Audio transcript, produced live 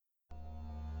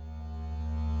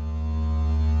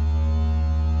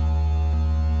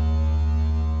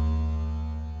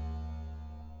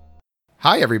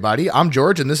Hi, everybody. I'm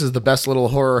George, and this is the best little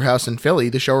horror house in Philly,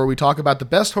 the show where we talk about the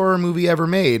best horror movie ever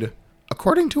made,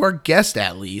 according to our guest,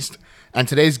 at least. And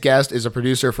today's guest is a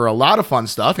producer for a lot of fun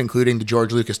stuff, including the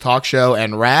George Lucas Talk Show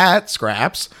and Rat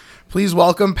Scraps. Please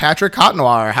welcome Patrick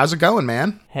Cotnoir. How's it going,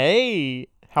 man? Hey,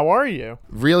 how are you?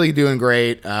 Really doing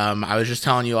great. I was just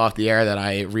telling you off the air that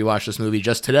I rewatched this movie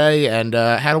just today and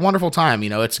had a wonderful time. You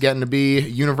know, it's getting to be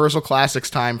Universal Classics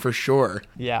time for sure.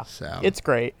 Yeah, So it's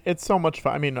great. It's so much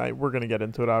fun. I mean, we're going to get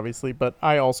into it, obviously, but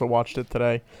I also watched it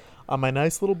today on my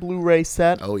nice little Blu-ray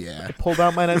set. Oh, yeah. I pulled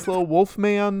out my nice little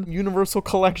Wolfman Universal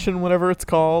Collection, whatever it's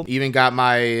called. Even got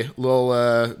my little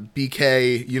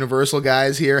BK Universal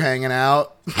guys here hanging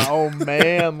out. Oh,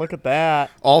 man, look at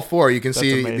that. All four. You can That's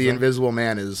see amazing. the Invisible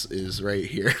Man is right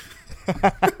here.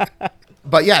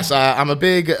 But yes, I'm a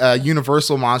big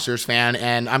Universal Monsters fan,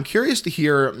 and I'm curious to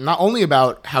hear not only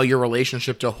about how your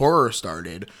relationship to horror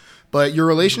started, but your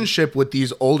relationship with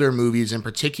these older movies in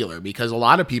particular, because a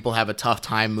lot of people have a tough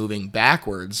time moving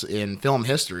backwards in film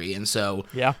history. And so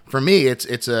Yeah. for me,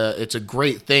 it's a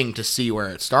great thing to see where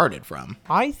it started from.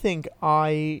 I think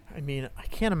I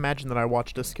can't imagine that I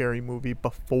watched a scary movie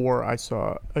before I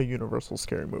saw a Universal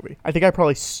scary movie. I think I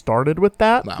probably started with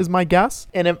that, Wow. is my guess.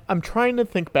 And I'm trying to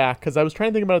think back, because I was trying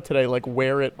to think about it today, like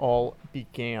where it all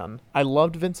began. I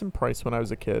loved Vincent Price when I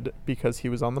was a kid because he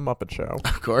was on The Muppet Show.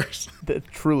 Of course.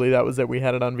 Truly, that was it. We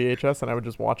had it on VHS, and I would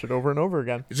just watch it over and over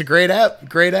again. It's a great app.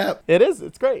 Great app. It is.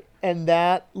 It's great. And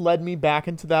that led me back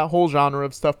into that whole genre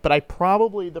of stuff. But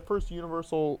the first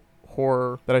Universal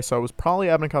horror that I saw was probably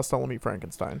Abbott and Costello Meet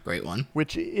Frankenstein, Great one.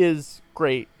 which is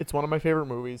great. It's one of my favorite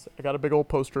movies. I got a big old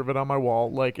poster of it on my wall.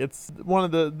 Like, it's one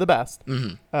of the best.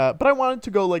 Mm-hmm. But I wanted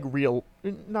to go, like, real.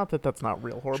 Not that that's not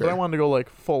real horror, Sure. but I wanted to go, like,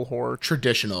 full horror.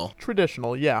 Traditional.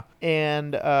 Traditional, yeah.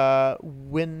 And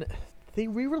when they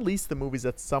re-released the movies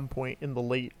at some point in the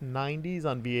late 90s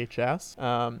on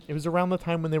VHS, it was around the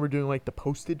time when they were doing, like, the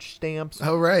postage stamps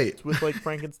Oh, right. with, like,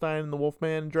 Frankenstein and the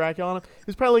Wolfman and Dracula on it. It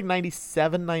was probably, like,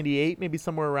 97, 98, maybe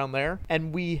somewhere around there.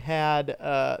 And we had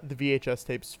the VHS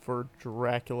tapes for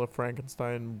Dracula,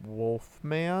 Frankenstein,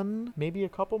 Wolfman, maybe a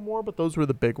couple more, but those were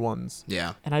the big ones.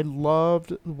 Yeah. And I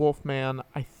loved the Wolfman,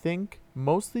 I think,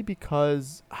 mostly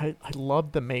because I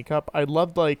loved the makeup. I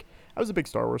loved, like, I was a big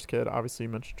Star Wars kid. Obviously, you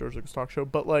mentioned George Lucas Talk Show.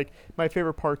 But, like, my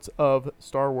favorite parts of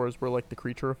Star Wars were, like, the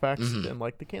creature effects and,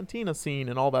 like, the cantina scene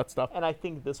and all that stuff. And I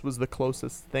think this was the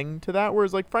closest thing to that.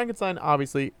 Whereas, like, Frankenstein,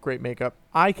 obviously, great makeup.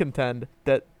 I contend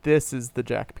that this is the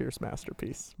Jack Pierce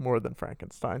masterpiece more than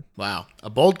Frankenstein. Wow. A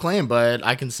bold claim, but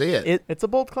I can see it. It's a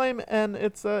bold claim, and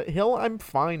it's a hill I'm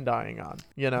fine dying on,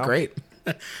 you know? Great.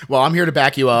 Well, I'm here to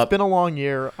back you up. It's been a long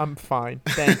year. I'm fine.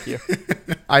 Thank you.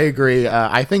 I agree.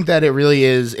 I think that it really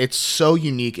is. It's so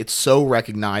unique. It's so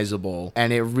recognizable.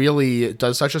 And it really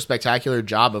does such a spectacular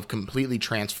job of completely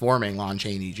transforming Lon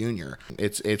Chaney Jr.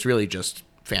 It's really just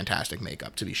fantastic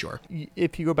makeup, to be sure.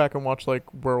 If you go back and watch, like,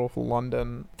 Werewolf of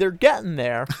London, they're getting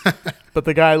there. But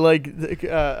the guy, like,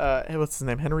 what's his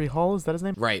name? Henry Hall? Is that his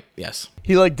name? Right. Yes.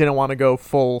 He, like, didn't want to go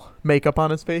full makeup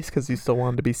on his face because he still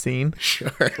wanted to be seen,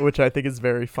 Sure. which I think is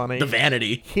very funny. The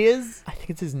vanity. I think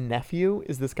it's his nephew,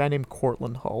 is this guy named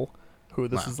Cortland Hull, who,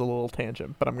 this Wow. is a little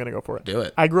tangent, but I'm going to go for it. Do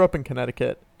it. I grew up in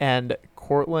Connecticut, and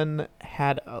Cortland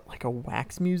had a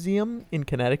wax museum in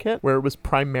Connecticut where it was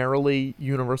primarily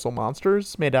Universal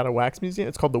monsters made out of wax museum.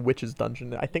 It's called the Witch's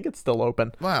Dungeon. I think it's still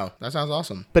open. Wow. That sounds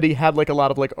awesome. But he had, like, a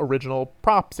lot of, like, original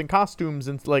props and costumes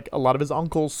and, like, a lot of his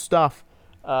uncle's stuff.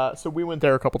 So we went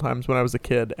there a couple times when I was a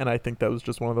kid, and I think that was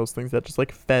just one of those things that just,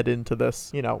 like, fed into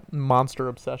this, you know, monster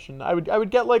obsession. I would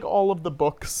get, like, all of the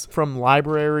books from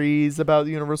libraries about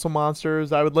the Universal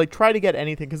monsters. I would, like, try to get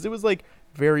anything because it was, like,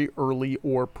 very early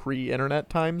or pre-internet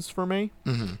times for me.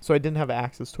 Mm-hmm. So I didn't have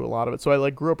access to a lot of it. So I,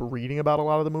 like, grew up reading about a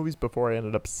lot of the movies before I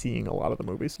ended up seeing a lot of the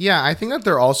movies. Yeah, I think that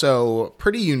they're also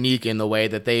pretty unique in the way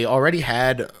that they already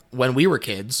had, when we were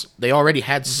kids, they already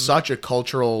had such a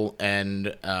cultural and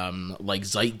like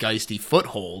zeitgeisty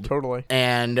foothold. Totally.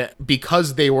 And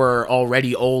because they were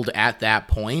already old at that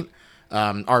point,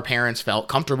 our parents felt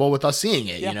comfortable with us seeing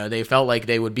it. Yeah. You know, they felt like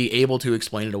they would be able to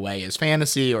explain it away as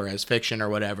fantasy or as fiction or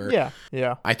whatever.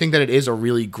 Yeah. I think that it is a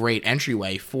really great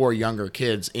entryway for younger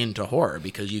kids into horror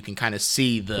because you can kind of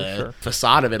see the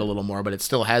facade of it a little more, but it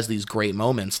still has these great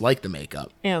moments like the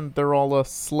makeup. And they're all a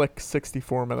slick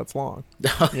 64 minutes long,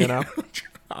 you know?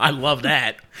 I love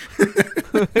that.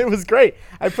 It was great.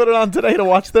 I put it on today to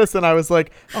watch this, and I was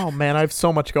like, oh, man, I have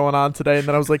so much going on today. And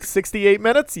then I was like, 68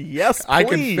 minutes? Yes, please. I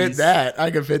can fit that. I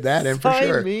can fit that in for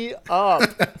sure. Sign me up.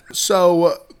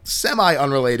 So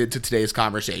semi-unrelated to today's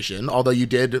conversation, although you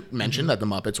did mention that the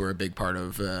Muppets were a big part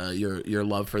of your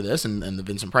love for this and the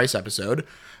Vincent Price episode.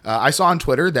 I saw on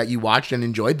Twitter that you watched and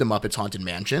enjoyed the Muppets Haunted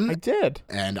Mansion. I did.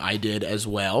 And I did as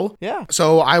well. Yeah.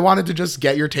 So I wanted to just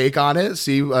get your take on it,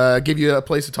 give you a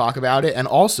place to talk about it. And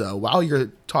also, while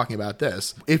you're talking about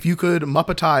this, if you could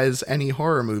Muppetize any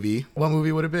horror movie, what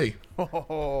movie would it be?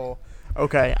 Oh,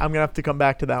 okay, I'm going to have to come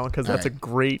back to that one because that's right. a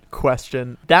great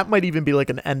question. That might even be like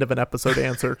an end of an episode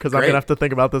answer because I'm Great. going to have to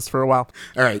think about this for a while.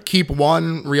 All right, keep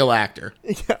one real actor.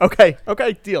 Yeah, okay,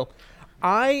 deal.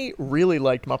 I really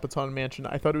liked Muppets Haunted Mansion.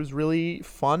 I thought it was really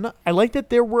fun. I liked that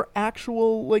there were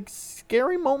actual, like,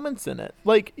 scary moments in it.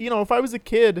 Like, you know, if I was a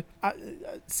kid,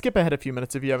 skip ahead a few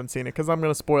minutes if you haven't seen it, because I'm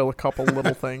going to spoil a couple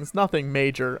little things. Nothing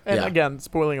major. And again,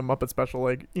 spoiling a Muppet special,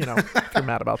 like, you know, if you're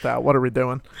mad about that, what are we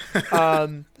doing?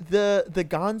 The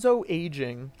Gonzo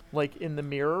aging, like, in the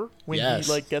mirror, when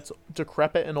he, like, gets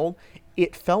decrepit and old,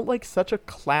 it felt like such a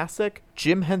classic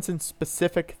Jim Henson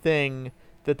specific thing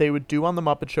that they would do on the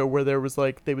Muppet Show, where there was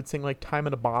like, they would sing like Time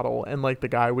in a Bottle, and like the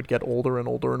guy would get older and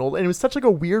older and older. And it was such like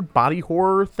a weird body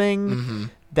horror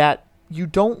thing that you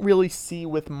don't really see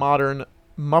with modern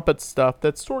Muppet stuff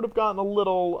that's sort of gotten a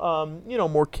little, you know,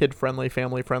 more kid-friendly,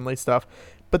 family-friendly stuff.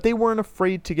 But they weren't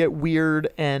afraid to get weird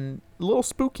and a little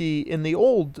spooky in the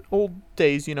old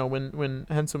days, you know, when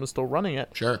Henson was still running it.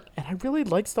 Sure. And I really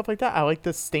like stuff like that. I like the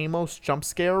Stamos jump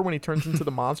scare when he turns into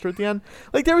the monster at the end.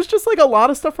 Like, there was just like a lot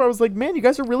of stuff where I was like, man, you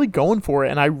guys are really going for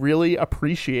it, and I really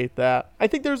appreciate that. I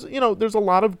think there's a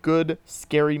lot of good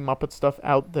scary Muppet stuff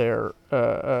out there.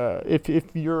 If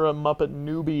you're a Muppet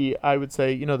newbie, I would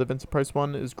say, you know, the Vincent Price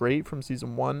one is great from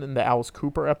season 1, and the Alice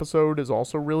Cooper episode is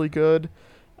also really good.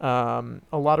 A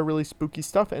lot of really spooky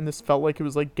stuff, and this felt like it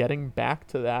was like getting back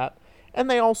to that. And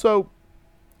they also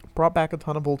brought back a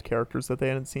ton of old characters that they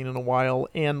hadn't seen in a while,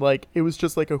 and like it was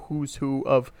just like a who's who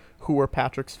of who are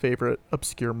Patrick's favorite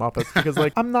obscure Muppets, because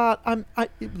like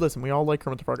listen, we all like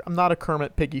Kermit the Frog. I'm not a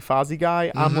Kermit, Piggy, Fozzie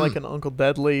guy. I'm like an Uncle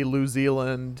Deadly, New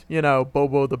Zealand, you know,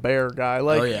 Bobo the Bear guy.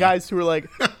 Like guys who are like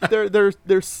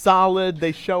they're solid,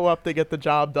 they show up, they get the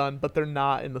job done, but they're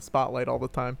not in the spotlight all the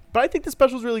time. But I think the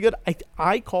special is really good.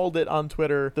 I called it on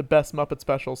Twitter the best Muppet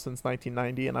special since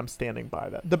 1990, and I'm standing by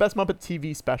that. The best Muppet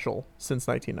TV special since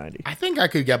 1990. I think I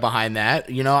could get behind that.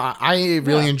 You know, I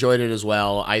really enjoyed it as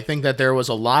well. I think that there was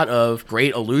a lot of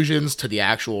great allusions to the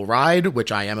actual ride,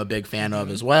 which I am a big fan of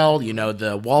as well. You know,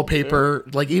 the wallpaper,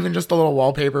 like even just the little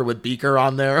wallpaper with Beaker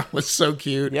on there was so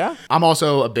cute. Yeah. I'm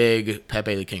also a big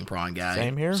Pepe the King Prawn guy.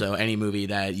 Same here. So any movie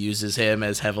that uses him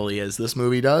as heavily as this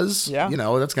movie does, you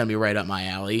know, that's going to be right up my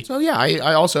alley. So yeah,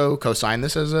 I also co-sign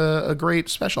this as a great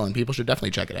special, and people should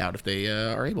definitely check it out if they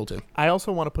are able to. I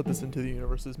also want to put this into the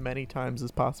universe as many times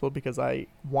as possible because I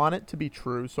want it to be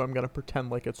true, so I'm going to pretend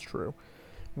like it's true.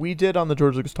 We did on the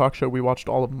George Lucas Talk Show, we watched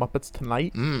all of Muppets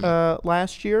Tonight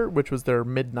last year, which was their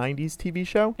mid-90s TV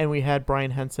show. And we had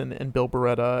Brian Henson and Bill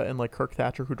Beretta and like Kirk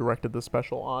Thatcher, who directed the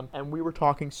special, on. And we were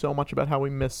talking so much about how we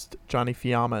missed Johnny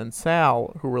Fiamma and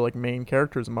Sal, who were like main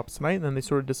characters in Muppets Tonight. And then they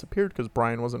sort of disappeared because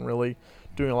Brian wasn't really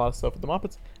doing a lot of stuff with the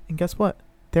Muppets. And guess what?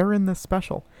 They're in this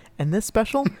special. And this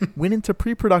special went into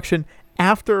pre-production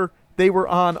after they were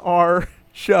on our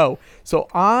show. So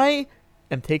I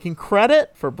am taking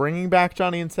credit for bringing back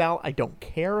Johnny and Sal. I don't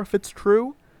care if it's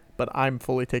true, but I'm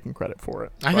fully taking credit for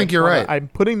it. I think you're right. I'm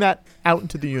putting that out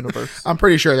into the universe. I'm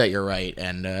pretty sure that you're right,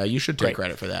 and you should take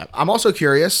credit for that. I'm also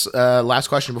curious, last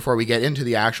question before we get into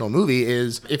the actual movie,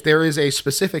 is if there is a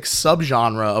specific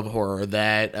subgenre of horror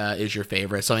that is your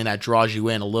favorite, something that draws you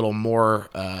in a little more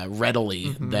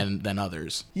readily than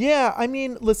others. Yeah, I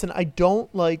mean, listen, I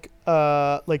don't like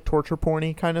torture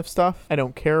porny kind of stuff. I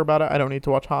don't care about it. I don't need to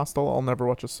watch Hostel. I'll never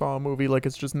watch a Saw movie. Like,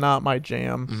 it's just not my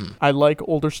jam. I like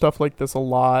older stuff like this a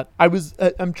lot.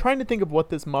 I'm trying to think of what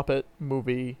this Muppet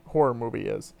horror movie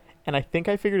is, and I think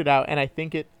I figured it out, and I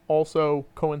think it also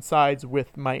coincides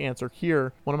with my answer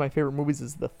here. One of my favorite movies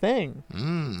is The Thing,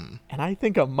 and I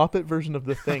think a Muppet version of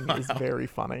The Thing is very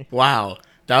funny. Wow.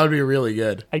 That would be really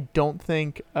good. I don't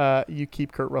think you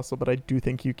keep Kurt Russell, but I do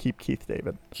think you keep Keith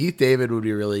David. Keith David would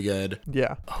be really good.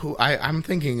 Yeah. I'm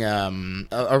thinking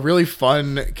a really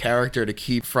fun character to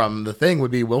keep from The Thing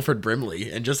would be Wilford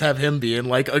Brimley, and just have him being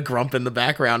like a grump in the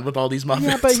background with all these Muppets.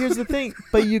 Yeah, but here's the thing.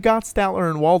 But you got Statler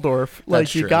and Waldorf. Like,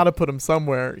 That's you true. got to put them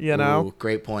somewhere, you know? Ooh,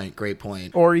 great point.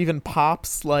 Or even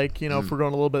Pops, like, you know, if we're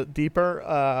going a little bit deeper.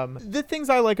 The things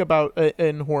I like about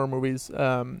in horror movies,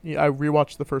 I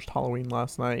rewatched the first Halloween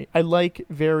last night. Night. I like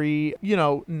very,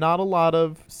 not a lot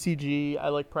of CG. I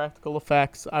like practical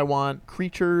effects. I want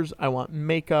creatures. I want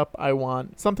makeup. I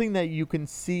want something that you can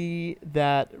see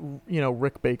that,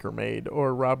 Rick Baker made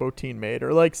or Rob Bottin made,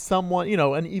 or like someone,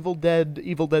 an Evil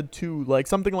Dead 2, like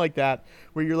something like that,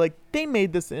 where you're like, they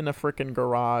made this in a freaking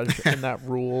garage and that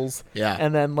rules. Yeah.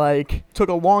 And then like took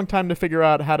a long time to figure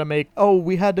out how to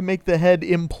we had to make the head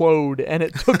implode and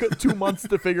it took 2 months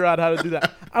to figure out how to do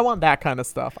that. I want that kind of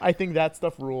stuff. I think that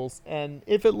stuff rules. And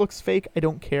if it looks fake, I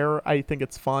don't care. I think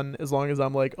it's fun as long as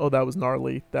I'm like, oh, that was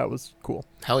gnarly. That was cool.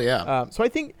 Hell yeah. So I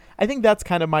think that's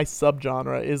kind of my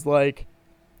subgenre is like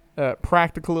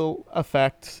practical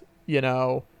effect,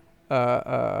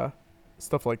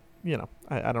 stuff like,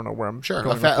 I don't know where I'm sure.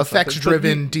 going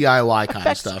Effects-driven DIY kind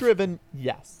of stuff. Effects-driven,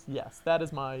 yes. That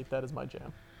is my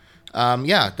jam.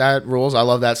 Yeah, that rules. I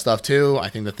love that stuff too. I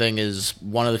think The Thing is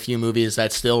one of the few movies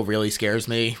that still really scares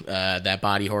me. That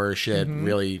body horror shit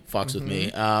really fucks with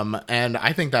me. And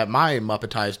I think that my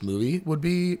Muppetized movie would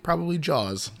be probably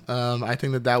Jaws. I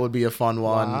think that would be a fun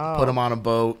one. Wow. Put him on a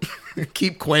boat.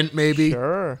 Keep Quint, maybe.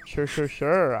 Sure.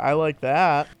 I like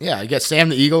that. Yeah, you get Sam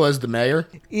the Eagle as the mayor.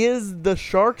 Is the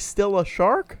shark still a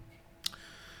shark?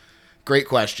 Great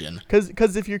question.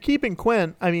 Because if you're keeping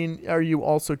Quint, I mean, are you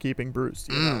also keeping Bruce?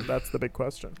 That's the big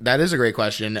question. That is a great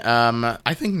question.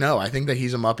 I think no. I think that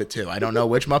he's a Muppet too. I don't know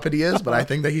which Muppet he is, but I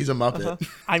think that he's a Muppet.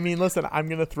 I mean, listen, I'm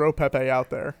going to throw Pepe out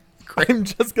there. I'm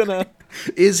just going to...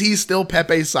 Is he still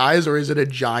Pepe size or is it a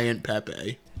giant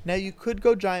Pepe? Now, you could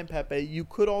go giant Pepe. You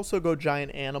could also go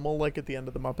giant animal like at the end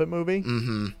of the Muppet movie.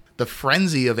 Mm-hmm. The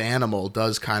frenzy of animal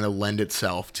does kind of lend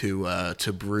itself to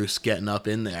Bruce getting up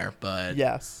in there, but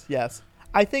yes.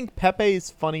 I think Pepe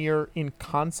is funnier in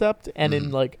concept and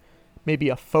in like maybe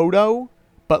a photo,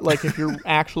 but like if you're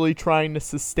actually trying to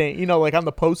sustain, like on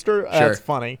the poster, that's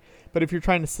funny. But if you're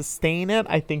trying to sustain it,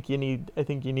 I think you need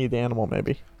the animal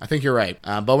maybe. I think you're right.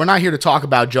 But we're not here to talk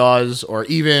about Jaws or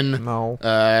even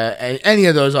any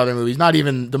of those other movies, not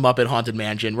even The Muppet Haunted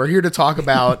Mansion. We're here to talk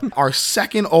about our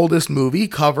second oldest movie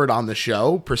covered on the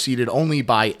show, preceded only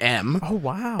by M. Oh,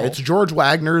 wow. It's George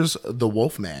Wagner's The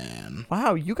Wolfman.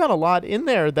 Wow, you got a lot in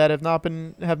there that have not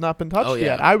been touched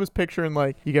yet. I was picturing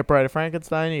like you get Bride of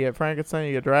Frankenstein, you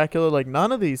get Dracula, like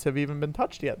none of these have even been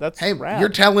touched yet. That's rad. You're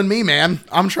telling me, man.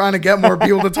 I'm trying to get more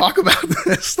people to talk about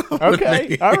this.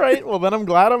 Okay, all right. Well, then I'm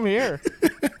glad I'm here.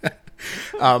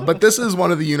 But this is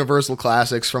one of the Universal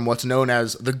classics from what's known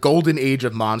as the Golden Age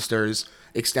of Monsters,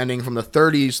 extending from the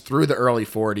 30s through the early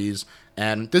 40s.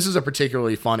 And this is a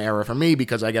particularly fun era for me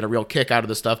because I get a real kick out of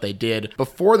the stuff they did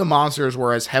before the monsters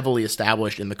were as heavily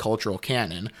established in the cultural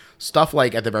canon. Stuff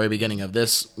like at the very beginning of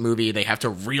this movie, they have to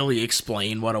really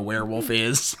explain what a werewolf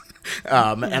is.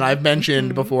 And I've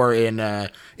mentioned before in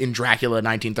Dracula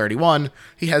 1931,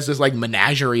 he has this like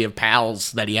menagerie of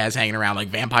pals that he has hanging around, like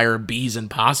vampire bees and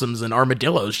possums and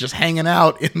armadillos just hanging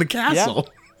out in the castle.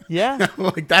 Yeah.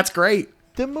 Like, that's great.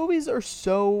 The movies are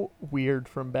so weird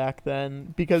from back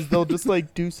then because they'll just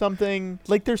like do something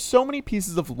like there's so many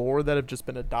pieces of lore that have just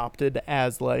been adopted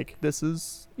as like this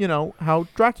is, how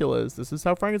Dracula is. This is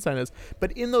how Frankenstein is.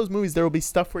 But in those movies, there will be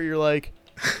stuff where you're like,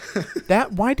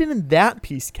 why didn't that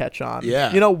piece catch on?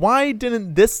 Yeah. Why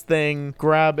didn't this thing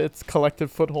grab its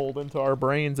collective foothold into our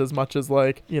brains as much as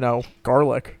like,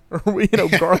 garlic or,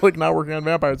 garlic not working on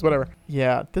vampires, whatever.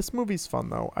 Yeah. This movie's fun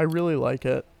though. I really like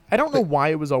it. I don't know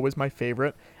why it was always my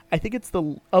favorite. I think it's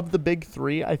of the big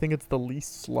three, I think it's the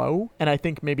least slow. And I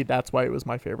think maybe that's why it was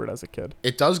my favorite as a kid.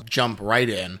 It does jump right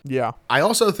in. Yeah. I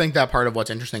also think that part of what's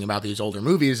interesting about these older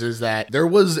movies is that there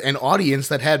was an audience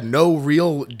that had no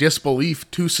real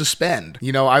disbelief to suspend.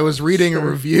 I was reading a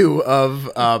review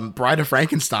of Bride of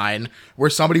Frankenstein where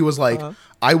somebody was like,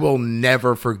 I will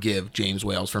never forgive James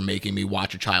Wales for making me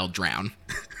watch a child drown.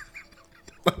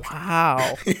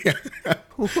 Wow.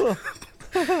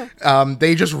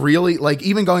 They just really, like,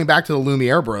 even going back to the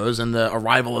Lumiere Bros and the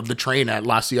arrival of the train at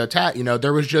La Ciotat,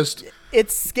 there was just...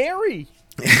 It's scary.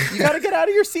 You got to get out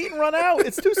of your seat and run out.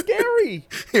 It's too scary.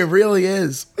 It really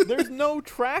is. There's no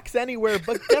tracks anywhere,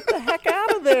 but get the heck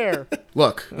out of there.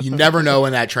 Look, you never know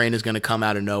when that train is going to come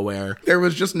out of nowhere. There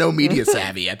was just no media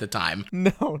savvy at the time.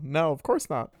 No, of course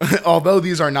not. Although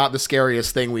these are not the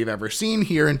scariest thing we've ever seen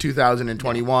here in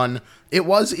 2021, it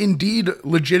was indeed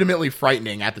legitimately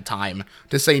frightening at the time,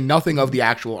 to say nothing of the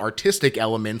actual artistic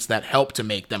elements that help to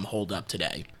make them hold up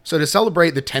today. So to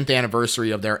celebrate the 10th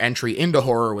anniversary of their entry into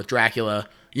horror with Dracula,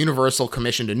 Universal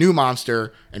commissioned a new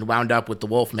monster and wound up with the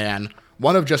Wolfman,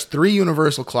 one of just 3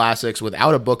 Universal classics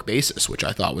without a book basis, which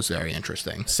I thought was very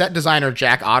interesting. Set designer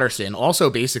Jack Otterson also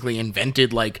basically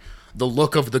invented, like, the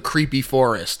look of the creepy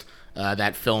forest,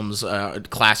 that films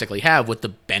classically have with the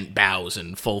bent bows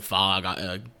and full fog,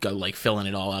 like filling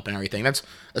it all up and everything. That's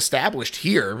established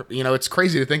here. You know, it's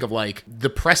crazy to think of like the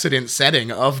precedent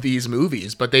setting of these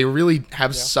movies, but they really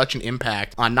have such an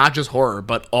impact on not just horror,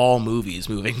 but all movies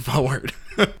moving forward.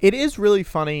 It is really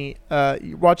funny.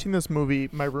 Watching this movie,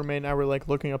 my roommate and I were like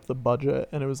looking up the budget,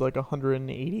 and it was like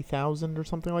 180,000 or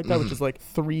something like that, which is like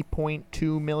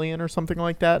 3.2 million or something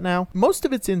like that now. Most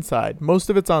of it's inside, most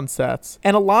of it's on sets,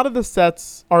 and a lot of the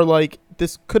sets are like,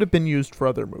 this could have been used for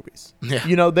other movies. Yeah.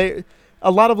 You know,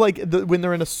 a lot of like when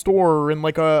they're in a store or in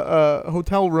like a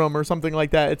hotel room or something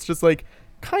like that, it's just like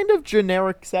kind of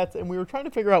generic sets, and we were trying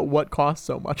to figure out what costs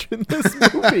so much in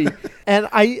this movie. And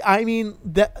I mean,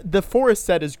 the forest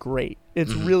set is great.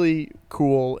 It's really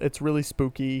cool. It's really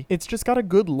spooky. It's just got a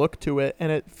good look to it,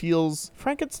 and it feels,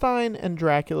 Frankenstein and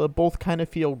Dracula both kind of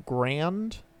feel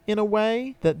grand in a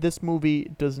way that this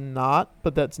movie does not,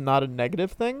 but that's not a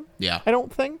negative thing. Yeah. I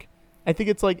don't think. I think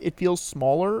it's like, it feels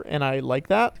smaller, and I like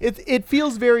that. It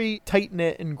feels very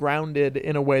tight-knit and grounded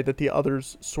in a way that the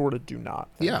others sort of do not.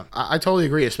 Yeah, I totally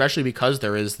agree, especially because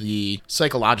there is the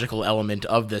psychological element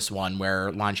of this one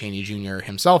where Lon Chaney Jr.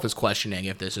 himself is questioning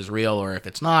if this is real or if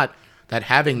it's not. That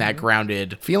having that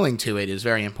grounded feeling to it is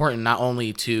very important, not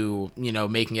only to, you know,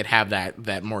 making it have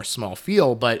that more small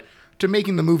feel, but to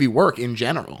making the movie work in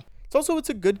general. It's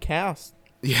a good cast.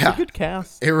 Yeah, it's a good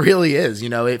cast. It really is. You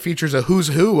know, it features a who's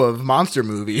who of monster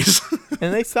movies.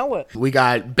 And they sell it. We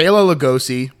got Bela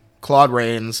Lugosi, Claude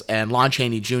Rains, and Lon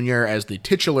Chaney Jr. as the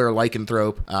titular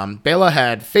lycanthrope. Bela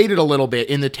had faded a little bit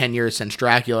in the 10 years since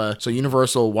Dracula, so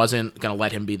Universal wasn't going to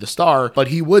let him be the star, but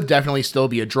he would definitely still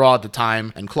be a draw at the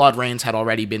time, and Claude Rains had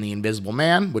already been The Invisible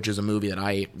Man, which is a movie that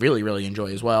I really, really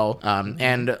enjoy as well.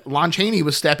 And Lon Chaney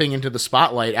was stepping into the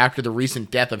spotlight after the recent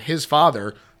death of his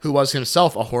father, who was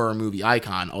himself a horror movie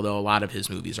icon, although a lot of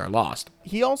his movies are lost.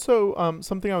 He also,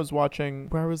 something I was watching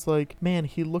where I was like, man,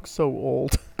 he looks so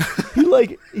old.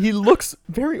 He looks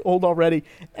very old already.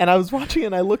 And I was watching it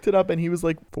and I looked it up and he was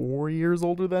like 4 years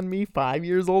older than me, 5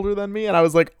 years older than me. And I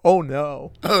was like, oh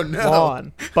no. Oh no. Come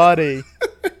on, buddy.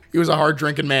 He was a hard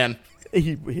drinking man.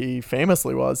 He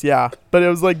famously was, yeah. But it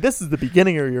was like, this is the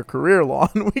beginning of your career,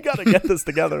 Lon. We got to get this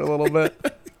together a little bit.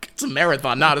 It's a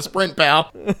marathon, not a sprint,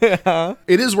 pal. Yeah.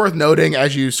 It is worth noting,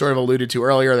 as you sort of alluded to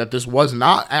earlier, that this was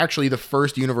not actually the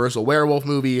first Universal werewolf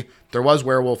movie. There was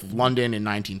Werewolf of London in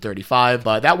 1935,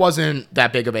 but that wasn't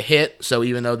that big of a hit. So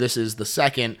even though this is the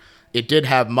second, it did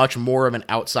have much more of an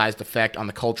outsized effect on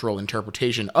the cultural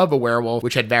interpretation of a werewolf,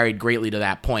 which had varied greatly to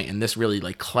that point, and this really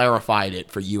clarified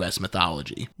it for U.S.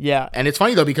 mythology. Yeah. And it's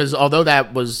funny, though, because although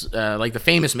that was, the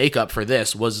famous makeup for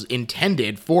this was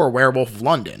intended for Werewolf of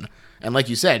London, and like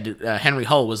you said, Henry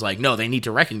Hull was like, no, they need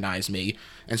to recognize me,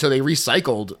 and so they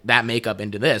recycled that makeup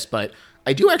into this, but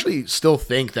I do actually still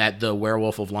think that the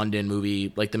Werewolf of London movie,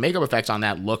 the makeup effects on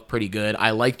that look pretty good.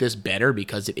 I like this better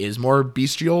because it is more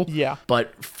bestial. Yeah.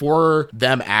 But for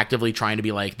them actively trying to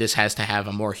be like, this has to have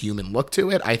a more human look to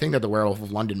it, I think that the Werewolf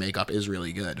of London makeup is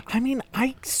really good. I mean,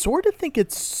 I sort of think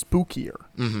it's spookier.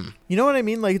 Mm-hmm. You know what I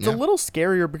mean? It's a little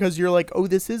scarier because you're like, oh,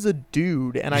 this is a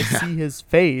dude, and I see his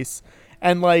face,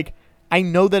 and I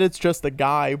know that it's just a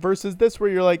guy, versus this where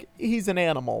you're like, he's an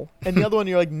animal. And the other one,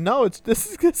 you're like, no,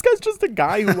 this guy's just a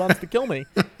guy who wants to kill me.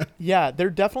 Yeah, they're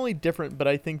definitely different, but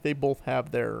I think they both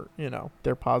have their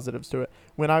positives to it.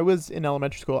 When I was in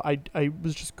elementary school, I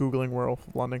was just Googling Werewolf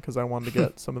of London because I wanted to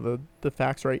get some of the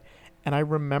facts right. And I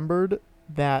remembered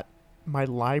that my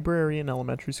library in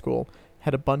elementary school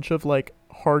had a bunch of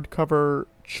hardcover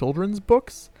children's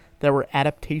books that were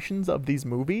adaptations of these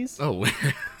movies. Oh,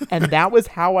 weird. And that was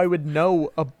how I would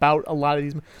know about a lot of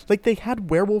these. They had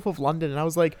Werewolf of London, and I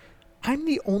was like, I'm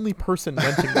the only person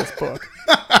renting this book.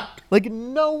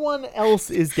 No one else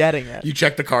is getting it. You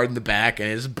check the card in the back, and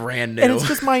it's brand new. And it's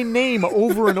just my name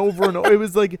over and over and over. It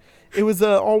was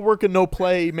a all work and no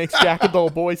play makes Jack a dull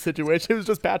boy situation. It was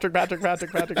just Patrick.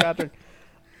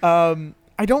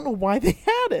 I don't know why they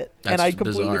had it. That's and I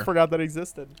completely bizarre. Forgot that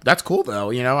existed. That's cool,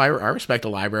 though. I respect a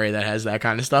library that has that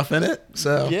kind of stuff in it.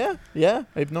 So Yeah.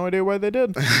 I have no idea why they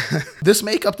did. This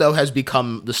makeup, though, has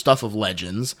become the stuff of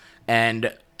legends.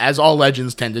 And as all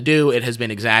legends tend to do, it has been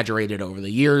exaggerated over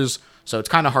the years. So it's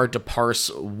kind of hard to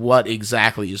parse what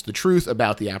exactly is the truth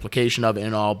about the application of it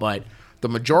and all. But the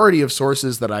majority of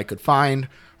sources that I could find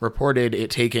reported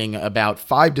it taking about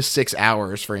 5 to 6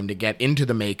 hours for him to get into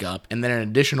the makeup and then an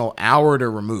additional hour to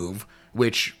remove,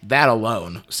 which that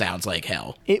alone sounds like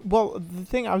hell. Well, the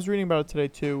thing, I was reading about it today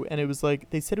too, and it was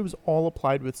they said it was all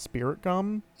applied with spirit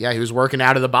gum. Yeah, he was working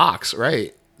out of the box,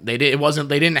 right? They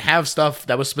didn't have stuff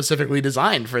that was specifically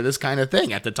designed for this kind of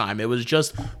thing at the time. It was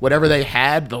just whatever they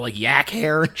had, the like yak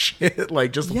hair and shit,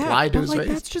 like just applied to his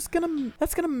face.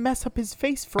 That's gonna mess up his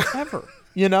face forever,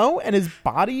 you know, and his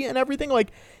body and everything.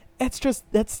 Like, it's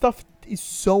just, that stuff is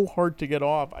so hard to get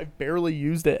off. I've barely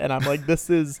used it, and I'm like, this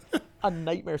is a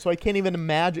nightmare. So I can't even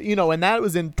imagine, you know, and that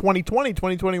was in 2020,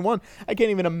 2021. I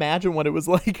can't even imagine what it was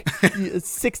like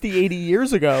 60, 80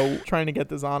 years ago trying to get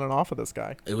this on and off of this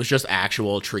guy. It was just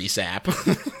actual tree sap.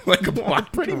 Like pretty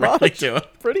much.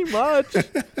 Pretty much.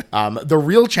 The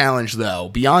real challenge, though,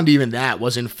 beyond even that,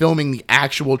 was in filming the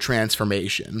actual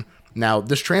transformation. Now,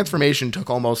 this transformation took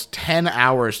almost 10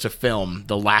 hours to film,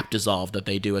 the lap dissolve that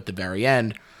they do at the very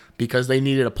end, because they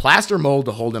needed a plaster mold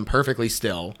to hold him perfectly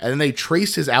still, and then they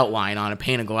traced his outline on a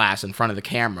pane of glass in front of the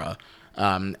camera.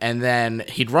 And then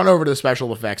he'd run over to the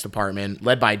special effects department,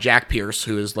 led by Jack Pierce,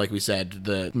 who is, like we said,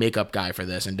 the makeup guy for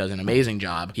this and does an amazing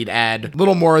job. He'd add a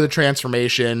little more of the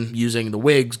transformation using the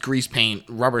wigs, grease paint,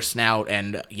 rubber snout,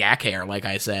 and yak hair, like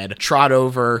I said. Trot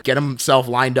over, get himself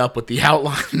lined up with the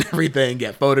outline and everything,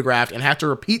 get photographed, and have to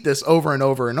repeat this over and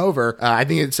over and over. I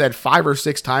think it said 5 or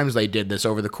 6 times they did this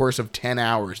over the course of 10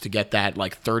 hours to get that,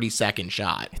 like, 30-second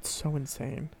shot. It's so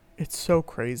insane. It's so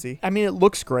crazy. I mean, it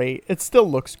looks great. It still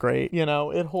looks great. You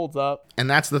know, it holds up. And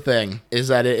that's the thing, is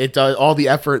that it does, all the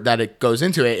effort that it goes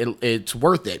into it's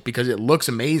worth it because it looks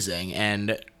amazing.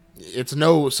 And it's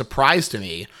no surprise to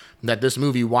me that this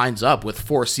movie winds up with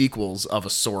 4 sequels of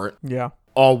a sort. Yeah.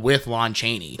 All with Lon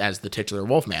Chaney as the titular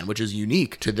Wolfman, which is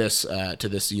unique to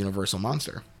this Universal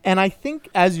monster. And I think,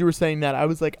 as you were saying that, I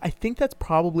was like, I think that's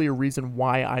probably a reason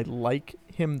why I like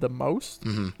him the most,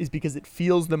 is because it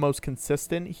feels the most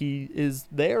consistent. He is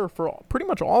there for pretty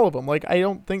much all of them. Like, I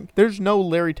don't think there's no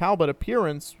Larry Talbot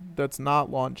appearance that's not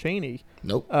Lon Chaney.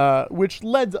 Nope. Which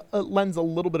lends a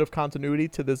little bit of continuity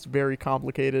to this very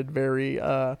complicated, very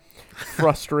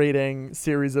frustrating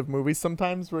series of movies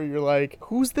sometimes, where you're like,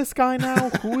 who's this guy now?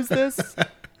 Who is this?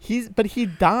 But he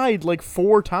died like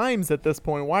 4 times at this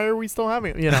point. Why are we still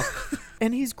having him? You know?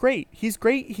 And he's great. He's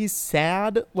great. He's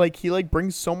sad. Like, he like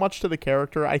brings so much to the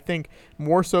character. I think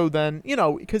more so than, you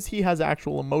know, because he has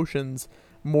actual emotions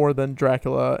more than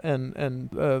Dracula and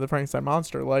the Frankenstein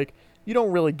monster. Like, you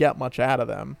don't really get much out of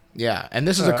them. Yeah, and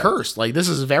this is a curse. Like, this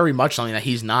is very much something that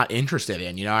he's not interested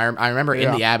in. You know, I remember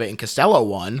in the Abbott and Costello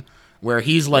one, where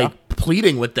he's like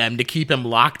pleading with them to keep him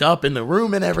locked up in the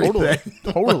room and everything.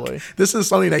 Totally. Like, this is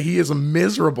something that he is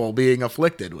miserable being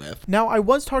afflicted with. Now, I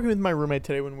was talking with my roommate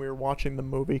today when we were watching the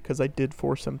movie, because I did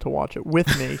force him to watch it with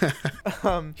me.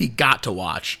 He got to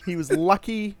watch. He was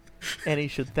lucky, and he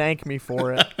should thank me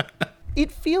for it.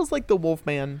 It feels like the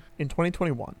Wolfman in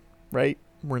 2021, right?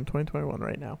 We're in 2021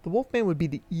 right now. The Wolfman would be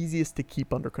the easiest to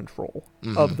keep under control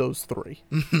of those 3.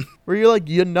 Where you're like,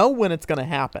 you know when it's going to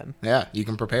happen. Yeah, you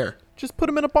can prepare. Just put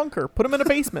him in a bunker. Put him in a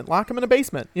basement. Lock him in a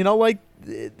basement. You know, like,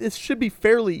 this should be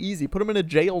fairly easy. Put him in a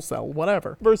jail cell,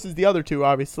 whatever. Versus the other 2,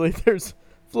 obviously, there's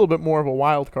a little bit more of a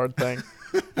wild card thing.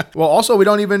 Well, also, we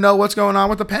don't even know what's going on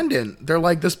with the pendant. They're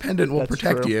like, this pendant will That's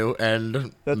protect true. you,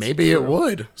 and That's maybe true. it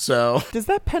would. So Does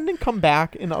that pendant come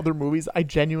back in other movies? I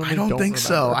genuinely don't think remember.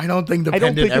 so. I don't think the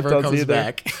pendant ever comes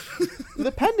back.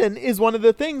 The pendant is one of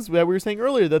the things that we were saying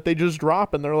earlier that they just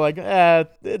drop and they're like,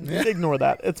 ignore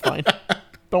that. It's fine.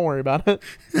 Don't worry about it.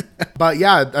 But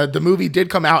yeah, the movie did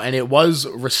come out and it was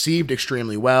received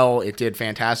extremely well. It did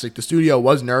fantastic. The studio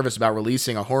was nervous about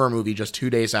releasing a horror movie just 2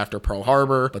 days after Pearl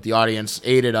Harbor, but the audience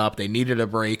ate it up. They needed a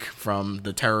break from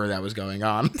the terror that was going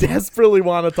on. Desperately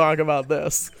want to talk about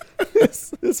this.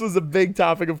 This was a big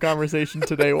topic of conversation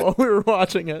today while we were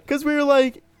watching it. Because we were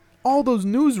like, all those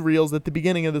newsreels at the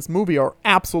beginning of this movie are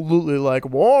absolutely like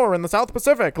war in the South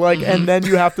Pacific, like, and then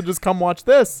you have to just come watch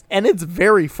this, and it's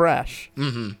very fresh.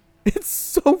 It's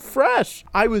so fresh.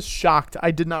 I was shocked.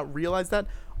 I did not realize that.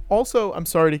 Also, I'm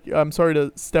sorry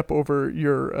to step over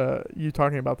your you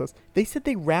talking about this. They said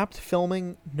they wrapped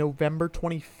filming November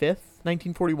 25th,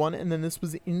 1941, and then this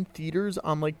was in theaters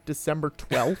on like December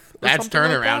 12th. That's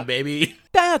turnaround, like baby.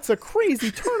 That's a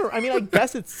crazy turnaround. I mean, I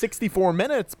guess it's 64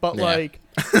 minutes, but like,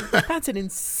 that's an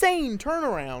insane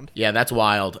turnaround. Yeah, that's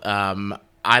wild.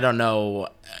 I don't know.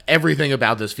 Everything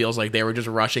about this feels like they were just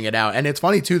rushing it out. And it's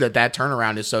funny, too, that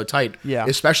turnaround is so tight. Yeah.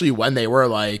 Especially when they were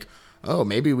like, oh,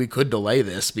 maybe we could delay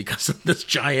this because of this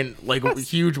giant, like,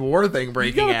 huge war thing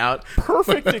breaking out.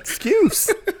 Perfect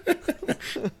excuse.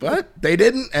 But they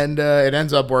didn't, and it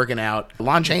ends up working out.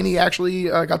 Lon Chaney actually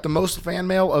got the most fan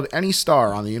mail of any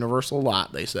star on the Universal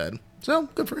lot, they said. So,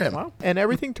 good for him. Wow. And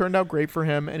everything turned out great for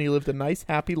him, and he lived a nice,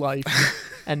 happy life,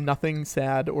 and nothing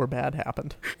sad or bad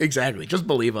happened. Exactly. Just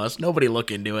believe us. Nobody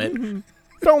look into it.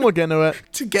 Don't look into it.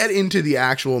 To get into the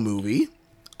actual movie,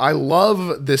 I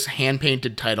love this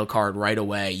hand-painted title card right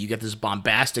away. You get this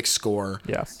bombastic score.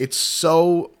 Yes. It's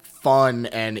so fun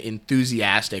and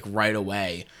enthusiastic right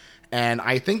away. And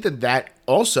I think that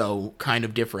also kind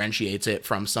of differentiates it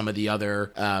from some of the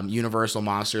other Universal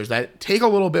monsters that take a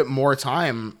little bit more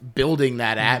time building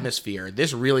that atmosphere.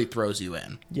 This really throws you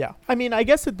in. Yeah. I mean, I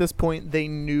guess at this point they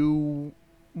knew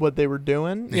what they were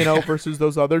doing, you know, versus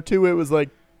those other two. It was like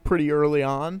pretty early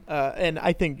on. And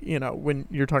I think, you know, when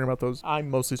you're talking about those, I'm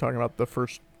mostly talking about the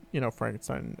first, you know,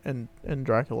 Frankenstein and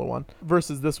Dracula one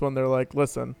versus this one. They're like,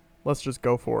 listen, let's just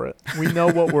go for it. We know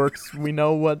what works. We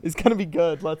know what is going to be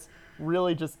good. Let's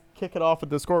really just kick it off with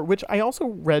the score, which I also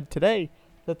read today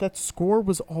that score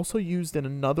was also used in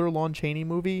another Lon Chaney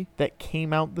movie that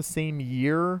came out the same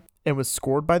year and was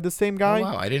scored by the same guy. Oh,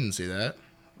 wow. I didn't see that.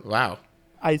 Wow.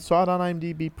 I saw it on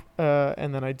IMDb,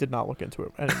 and then I did not look into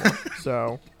it anymore.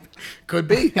 So could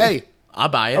be. Hey, I'll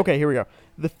buy it. Okay, here we go.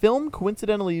 The film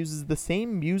coincidentally uses the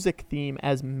same music theme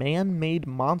as Man-Made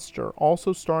Monster,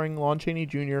 also starring Lon Chaney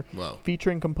Jr., Whoa.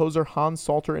 featuring composer Hans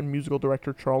Salter and musical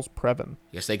director Charles Previn.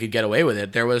 Guess they could get away with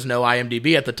it. There was no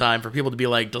IMDb at the time for people to be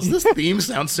like, does this theme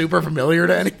sound super familiar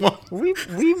to anyone?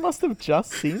 We must have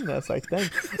just seen this, I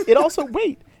think. It also,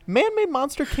 wait, Man-Made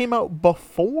Monster came out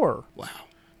before. Wow.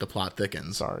 The plot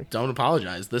thickens. Sorry. Don't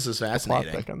apologize. This is fascinating.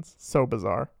 The plot thickens. So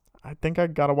bizarre. I think I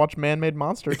gotta watch Man-Made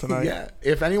Monster tonight. Yeah.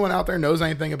 If anyone out there knows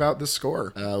anything about this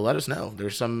score, let us know.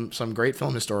 There's some great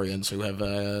film historians who have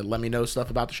let me know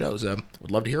stuff about the show, so would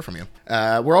love to hear from you.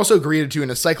 We're also greeted to an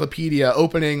encyclopedia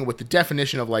opening with the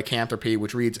definition of lycanthropy,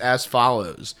 which reads as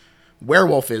follows.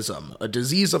 Werewolfism, a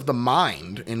disease of the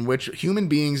mind in which human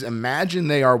beings imagine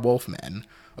they are wolfmen,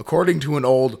 according to an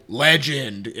old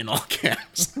legend in all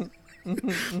caps.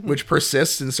 which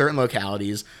persists in certain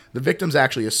localities. The victims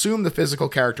actually assume the physical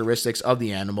characteristics of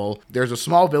the animal. There's a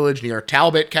small village near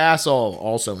Talbot Castle,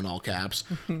 also in all caps,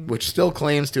 which still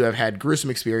claims to have had gruesome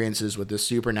experiences with this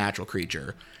supernatural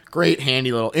creature. Great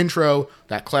handy little intro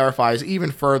that clarifies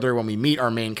even further when we meet our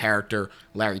main character,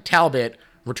 Larry Talbot,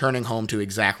 returning home to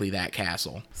exactly that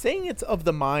castle. Saying it's of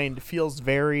the mind feels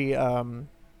very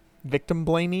victim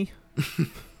blamey.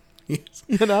 Yes.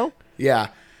 You know? Yeah.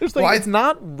 It's like, it's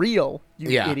not real,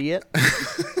 you idiot.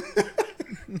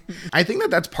 I think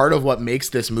that's part of what makes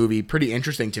this movie pretty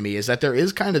interesting to me, is that there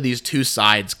is kind of these two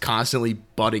sides constantly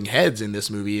butting heads in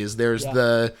this movie. There's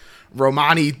the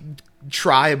Romani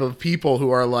tribe of people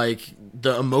who are like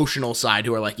the emotional side,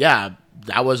 who are like, yeah,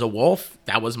 that was a wolf.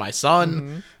 That was my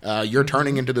son. You're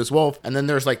turning into this wolf. And then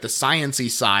there's like the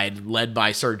sciencey side led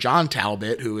by Sir John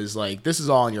Talbot, who is like, this is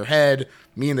all in your head.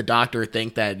 Me and the doctor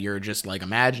think that you're just like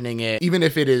imagining it. Even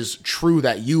if it is true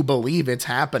that you believe it's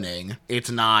happening,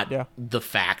 it's not the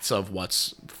facts of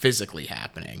what's physically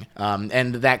happening.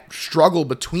 And that struggle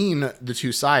between the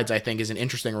two sides, I think, is an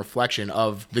interesting reflection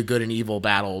of the good and evil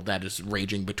battle that is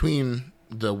raging between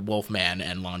the Wolfman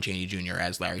and Lon Chaney Jr.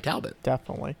 as Larry Talbot.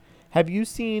 Definitely. Have you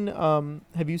seen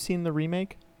the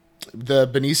remake? The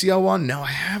Benicio one? No,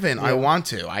 I haven't. Yeah. I want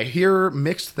to. I hear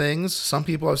mixed things. Some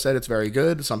people have said it's very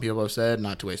good. Some people have said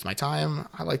not to waste my time.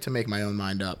 I like to make my own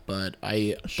mind up, but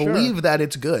I believe that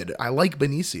it's good. I like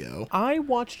Benicio. I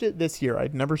watched it this year.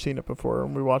 I'd never seen it before,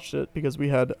 and we watched it because we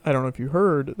had, I don't know if you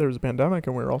heard, there was a pandemic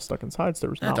and we were all stuck inside, so there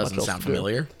was not much else to do. That doesn't sound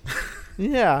familiar.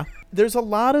 Yeah. There's a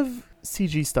lot of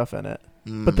CG stuff in it.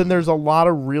 But then there's a lot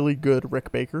of really good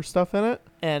Rick Baker stuff in it.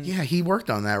 And yeah, he worked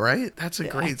on that, right? That's a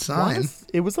great sign.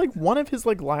 It was like one of his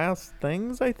like last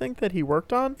things, I think, that he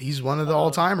worked on. He's one of the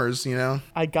all-timers, you know.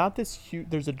 I got this huge,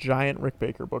 there's a giant Rick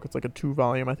Baker book. It's like a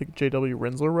 2-volume. I think J.W.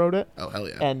 Rinsler wrote it. Oh, hell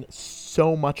yeah. And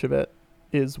so much of it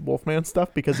is Wolfman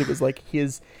stuff because it was like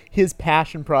his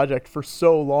passion project for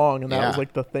so long, and that was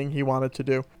like the thing he wanted to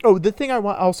do. Oh, the thing I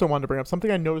also wanted to bring up,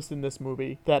 something I noticed in this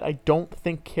movie that I don't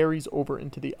think carries over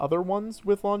into the other ones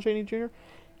with Lon Chaney Jr.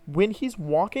 When he's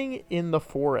walking in the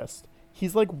forest,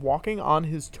 he's like walking on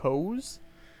his toes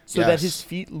so that his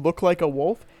feet look like a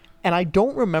wolf. And I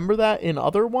don't remember that in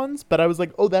other ones, but I was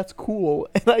like, oh, that's cool.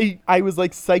 And I was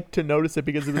like psyched to notice it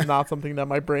because it was not something that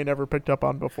my brain ever picked up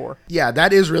on before. Yeah,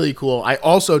 that is really cool. I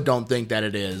also don't think that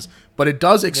it is, but it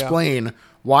does explain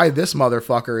why this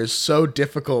motherfucker is so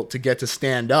difficult to get to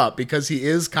stand up, because he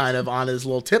is kind of on his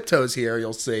little tiptoes here,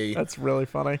 you'll see. That's really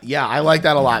funny. Yeah, I like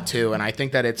that a lot too. And I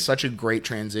think that it's such a great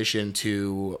transition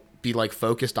to be like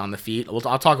focused on the feet.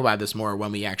 I'll talk about this more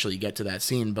when we actually get to that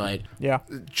scene, but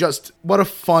just what a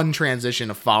fun transition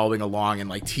of following along and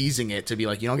like teasing it to be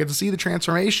like, you don't get to see the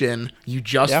transformation, you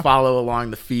just follow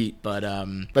along the feet, but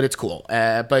it's cool.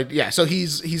 But yeah, so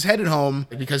he's headed home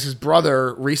because his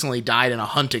brother recently died in a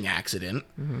hunting accident,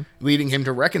 leading him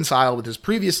to reconcile with his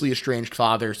previously estranged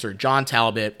father, Sir John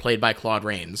Talbot, played by Claude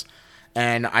Rains.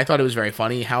 And I thought it was very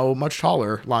funny how much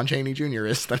taller Lon Chaney Jr.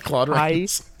 is than Claude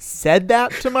Rains. I said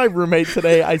that to my roommate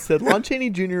today. I said Lon Chaney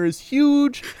Jr. is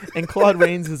huge and Claude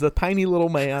Rains is a tiny little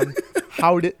man.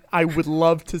 I would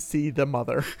love to see the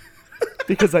mother.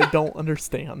 Because I don't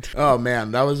understand. Oh,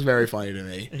 man, that was very funny to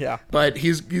me. Yeah. But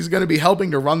he's going to be helping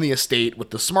to run the estate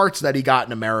with the smarts that he got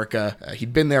in America.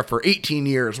 He'd been there for 18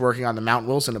 years working on the Mount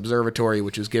Wilson Observatory,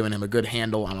 which has given him a good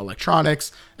handle on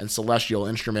electronics and celestial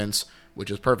instruments, which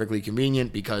is perfectly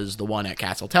convenient because the one at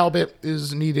Castle Talbot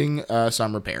is needing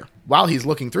some repair. While he's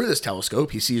looking through this telescope,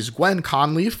 he sees Gwen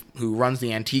Conleaf, who runs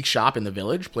the antique shop in the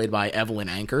village, played by Evelyn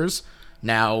Ankers.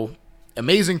 Now,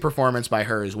 amazing performance by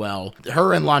her as well.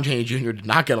 Her and Lon Chaney Jr. did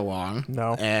not get along.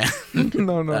 No. And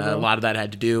No. a lot of that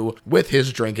had to do with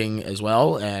his drinking as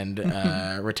well and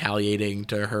retaliating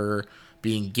to her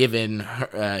being given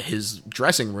his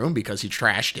dressing room because he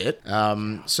trashed it.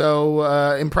 So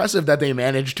impressive that they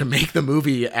managed to make the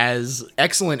movie as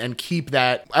excellent and keep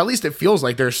that, at least it feels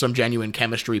like there's some genuine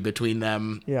chemistry between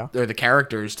them, or the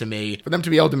characters to me, for them to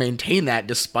be able to maintain that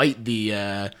despite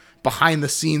the behind the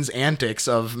scenes antics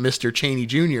of Mr. Chaney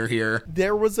Jr. here.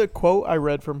 There was a quote I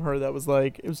read from her that was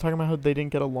like, it was talking about how they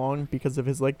didn't get along because of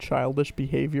his like childish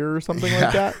behavior or something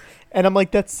like that. And I'm like,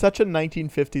 that's such a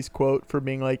 1950s quote for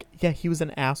being like, yeah, he was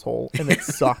an asshole and it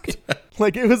sucked.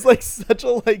 Like, it was like such a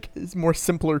like more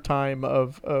simpler time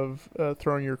of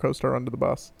throwing your co-star under the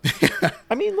bus.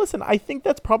 I mean, listen, I think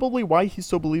that's probably why he's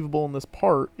so believable in this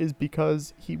part, is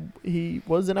because he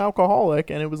was an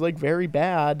alcoholic and it was like very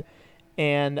bad.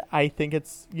 And I think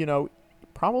it's,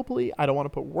 probably, I don't want to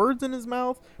put words in his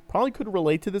mouth, probably could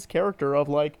relate to this character of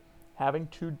like having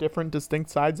two different distinct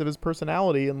sides of his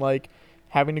personality and like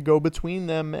having to go between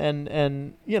them and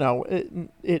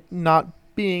it not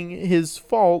being his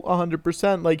fault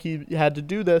 100%. Like, he had to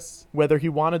do this whether he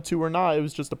wanted to or not. It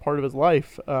was just a part of his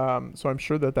life. So I'm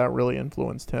sure that really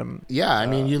influenced him. Yeah, I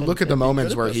mean, you look at the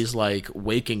moments where he's like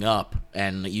waking up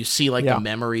and you see like the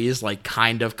memories like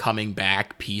kind of coming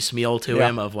back piecemeal to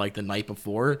him of like the night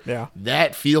before. Yeah,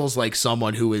 that feels like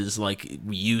someone who is like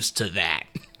used to that.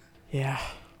 Yeah.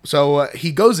 So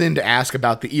he goes in to ask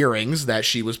about the earrings that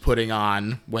she was putting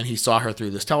on when he saw her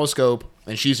through this telescope,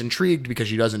 and she's intrigued because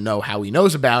she doesn't know how he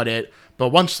knows about it. But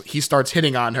once he starts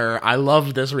hitting on her, I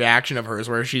loved this reaction of hers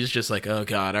where she's just like, oh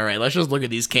God, all right, let's just look at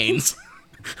these canes.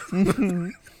 That's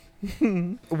go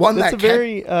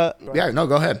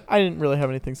ahead. I didn't really have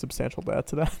anything substantial to add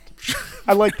to that.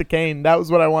 I like the cane. That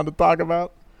was what I wanted to talk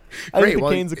about. I think the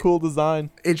cane's a cool design.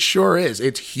 It sure is.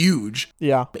 It's huge.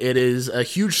 Yeah. It is a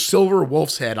huge silver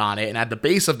wolf's head on it, and at the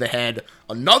base of the head,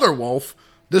 another wolf,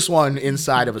 this one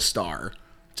inside of a star.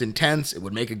 It's intense. It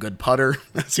would make a good putter,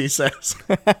 as he says.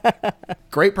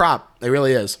 Great prop. It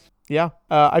really is. Yeah.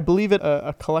 I believe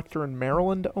a collector in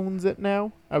Maryland owns it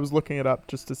now. I was looking it up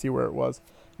just to see where it was.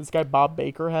 This guy, Bob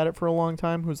Baker, had it for a long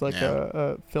time, who's like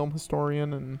a film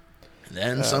historian and...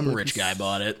 Then some rich guy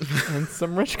bought it. And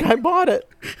some rich guy bought it.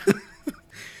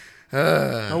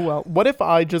 Oh, well. What if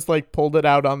I just, like, pulled it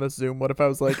out on the Zoom? What if I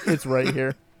was like, it's right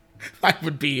here? I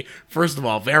would be, first of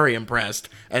all, very impressed.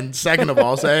 And second of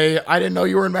all, say, I didn't know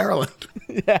you were in Maryland.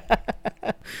 Yeah.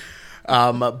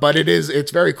 But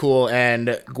it's very cool.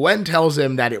 And Gwen tells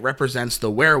him that it represents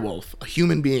the werewolf, a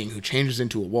human being who changes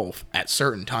into a wolf at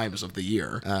certain times of the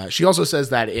year. She also says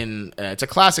that it's a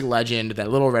classic legend that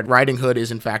Little Red Riding Hood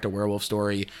is in fact a werewolf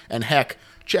story. And heck,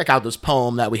 check out this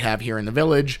poem that we have here in the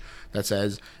village that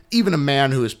says, even a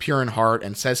man who is pure in heart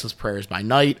and says his prayers by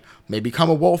night may become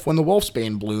a wolf when the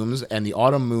wolfsbane blooms and the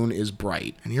autumn moon is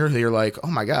bright. And you're like,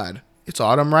 oh my God, it's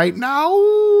autumn right now.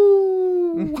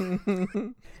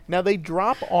 Now, they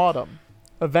drop autumn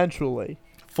eventually.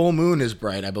 Full moon is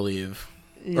bright, I believe.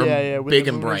 Yeah. Big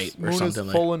and bright or something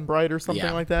like that. Full and bright or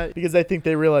something like that. Because I think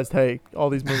they realized, hey, all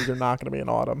these movies are not going to be in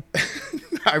autumn.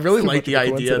 I really like the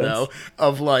idea, though,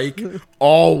 of like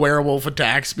all werewolf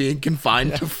attacks being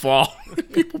confined to fall.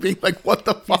 People being like, what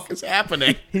the fuck is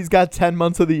happening? He's got 10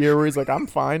 months of the year where he's like, I'm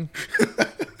fine.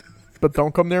 But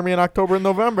don't come near me in October and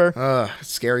November.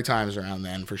 Scary times around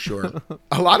then, for sure.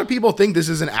 A lot of people think this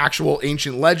is an actual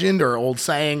ancient legend or old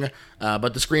saying,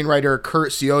 but the screenwriter Kurt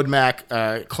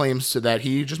Siodmak claims that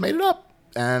he just made it up.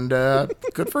 And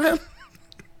good for him.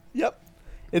 Yep.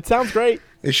 It sounds great.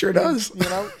 It sure does.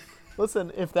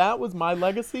 Listen, if that was my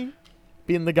legacy,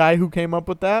 being the guy who came up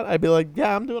with that, I'd be like,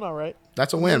 yeah, I'm doing all right.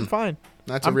 That's a win. I'm fine.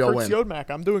 That's a real win. I'm Kurt Siodmak.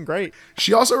 I'm doing great.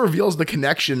 She also reveals the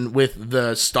connection with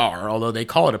the star, although they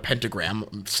call it a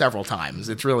pentagram several times.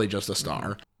 It's really just a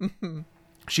star.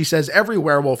 She says every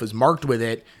werewolf is marked with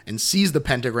it and sees the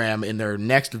pentagram in their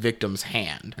next victim's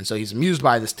hand. And so he's amused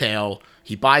by this tale.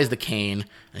 He buys the cane,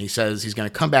 and he says he's going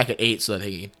to come back at 8 so that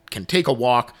he can take a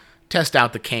walk test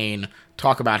out the cane,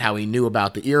 talk about how he knew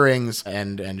about the earrings,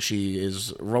 and she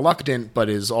is reluctant, but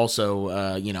is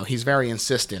also, he's very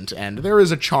insistent, and there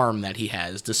is a charm that he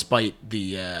has, despite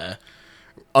the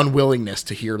unwillingness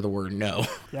to hear the word no.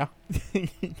 Yeah.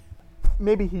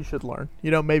 Maybe he should learn.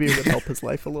 Maybe it would help his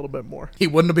life a little bit more. He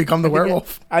wouldn't have become the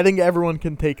werewolf. I think everyone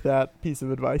can take that piece of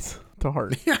advice to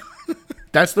heart. Yeah.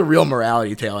 That's the real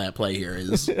morality tale at play here,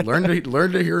 is learn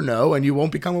to hear no, and you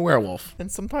won't become a werewolf. And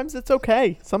sometimes it's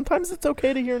okay. Sometimes it's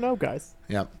okay to hear no, guys.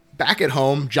 Yep. Back at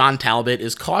home, John Talbot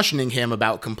is cautioning him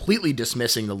about completely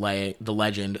dismissing the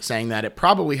legend, saying that it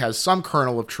probably has some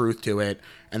kernel of truth to it,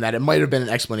 and that it might have been an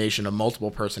explanation of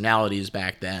multiple personalities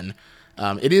back then.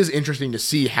 It is interesting to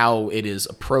see how it is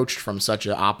approached from such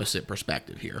an opposite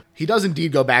perspective here. He does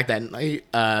indeed go back that night,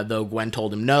 though Gwen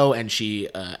told him no, and she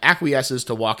acquiesces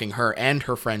to walking her and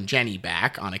her friend Jenny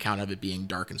back on account of it being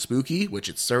dark and spooky, which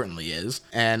it certainly is.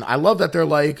 And I love that they're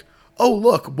like, oh,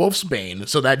 look, Wolfsbane,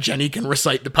 so that Jenny can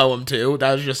recite the poem too.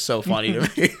 That was just so funny to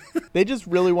me. They just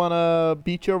really want to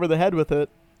beat you over the head with it,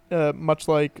 much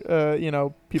like,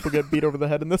 people get beat over the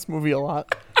head in this movie a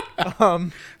lot.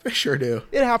 They sure do.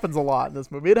 It happens a lot in this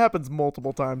movie. It happens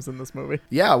multiple times in this movie.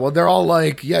 Yeah, well, they're all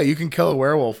like, yeah, you can kill a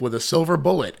werewolf with a silver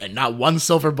bullet, and not one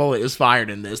silver bullet is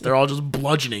fired in this. They're all just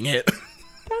bludgeoning it.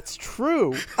 That's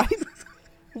true.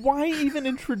 Why even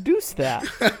introduce that?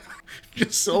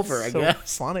 Just silver, I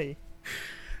guess. Funny.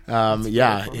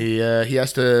 He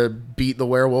has to beat the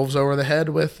werewolves over the head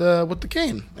with the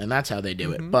cane, and that's how they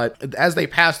do it. But as they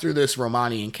pass through this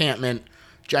Romani encampment,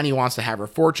 Jenny wants to have her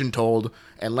fortune told,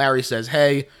 and Larry says,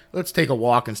 hey, let's take a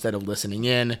walk instead of listening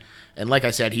in. And like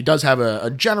I said, he does have a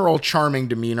general charming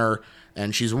demeanor,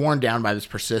 and she's worn down by this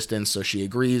persistence, so she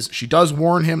agrees. She does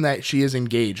warn him that she is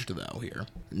engaged, though, here.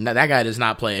 Now, that guy does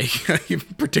not play a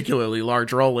particularly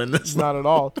large role in this. Not at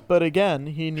all. But again,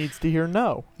 he needs to hear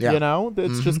no. Yeah.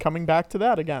 It's just coming back to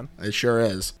that again. It sure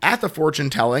is. At the fortune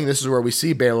telling, this is where we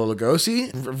see Bela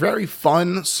Lugosi. Very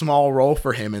fun, small role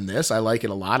for him in this. I like it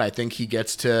a lot. I think he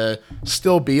gets to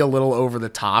still be a little over the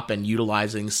top and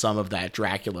utilizing some of that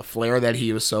Dracula flair that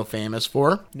he was so famous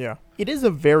for. Yeah. It is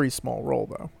a very small role,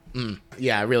 though.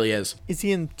 Yeah, it really is. Is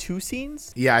he in 2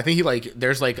 scenes? Yeah, I think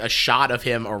there's a shot of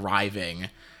him arriving,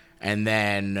 and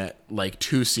then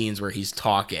 2 scenes where he's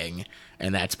talking,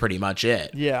 and that's pretty much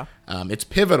it. Yeah. It's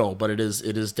pivotal, but it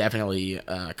is definitely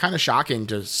kind of shocking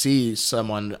to see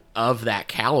someone of that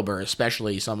caliber,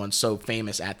 especially someone so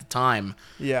famous at the time.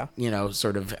 Yeah.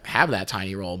 Sort of have that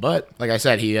tiny role. But like I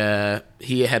said, he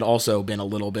had also been a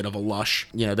little bit of a lush.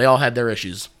 They all had their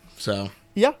issues. So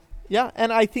yeah. Yeah,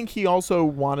 and I think he also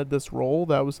wanted this role.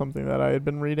 That was something that I had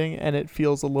been reading, and it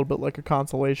feels a little bit like a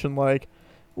consolation,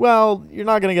 well, you're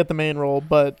not going to get the main role,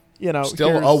 but,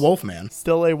 still a Wolfman.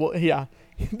 Still yeah.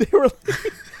 They were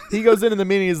he goes in the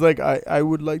meeting, he's like, I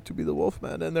would like to be the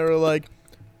Wolfman. And they were like,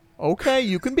 okay,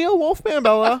 you can be a Wolfman,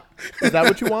 Bella. Is that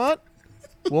what you want?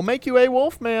 We'll make you a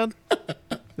Wolfman.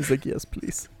 He's like, yes,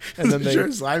 please. And then they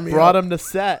brought him to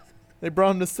set. They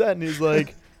brought him to set, and he's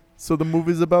like, so the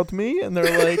movie's about me? And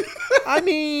they're like, I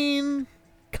mean,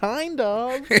 kind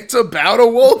of. It's about a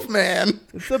Wolfman.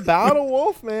 It's about a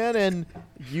Wolfman, and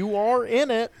you are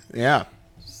in it. Yeah.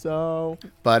 So,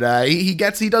 but he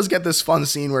does get this fun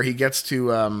scene where he gets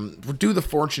to do the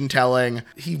fortune telling.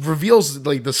 He reveals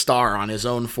the star on his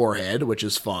own forehead, which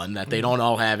is fun. That they don't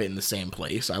all have it in the same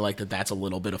place. I like that. That's a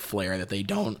little bit of flair that they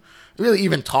don't really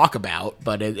even talk about,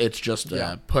 but it's just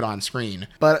put on screen.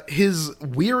 But his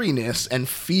weariness and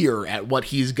fear at what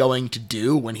he's going to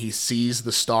do when he sees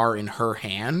the star in her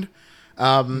hand.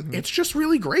 It's just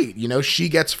really great. She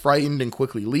gets frightened and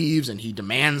quickly leaves, and he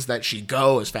demands that she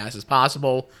go as fast as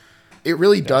possible. It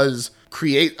really does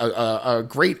create a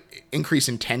great increase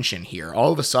in tension here.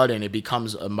 All of a sudden, it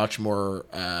becomes a much more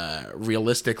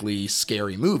realistically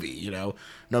scary movie.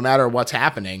 No matter what's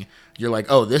happening, you're like,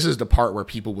 oh, this is the part where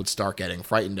people would start getting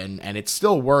frightened, and it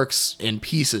still works in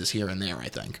pieces here and there, I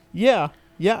think. Yeah.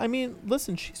 Yeah, I mean,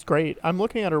 listen, she's great. I'm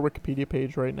looking at her Wikipedia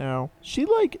page right now. She,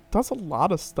 does a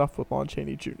lot of stuff with Lon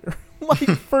Chaney Jr.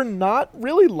 For not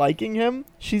really liking him,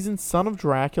 she's in Son of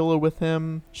Dracula with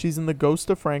him. She's in The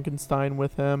Ghost of Frankenstein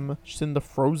with him. She's in The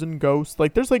Frozen Ghost.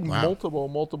 There's,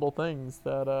 multiple things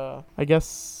that, I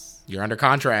guess... You're under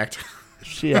contract.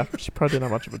 She probably didn't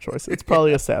have much of a choice. It's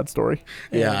probably a sad story.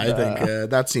 Yeah, I think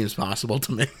that seems possible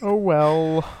to me. Oh,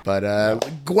 well. But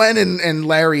Gwen and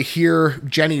Larry hear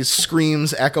Jenny's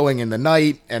screams echoing in the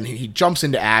night, and he jumps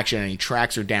into action, and he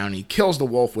tracks her down. And he kills the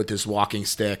wolf with his walking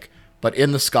stick, but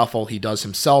in the scuffle, he does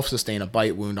himself sustain a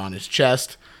bite wound on his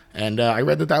chest. And I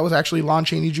read that was actually Lon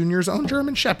Chaney Jr.'s own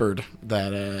German Shepherd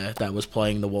that was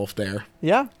playing the wolf there.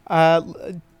 Yeah.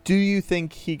 Do you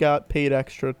think he got paid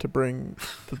extra to bring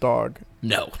the dog?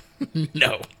 No.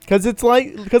 No. Because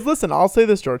listen, I'll say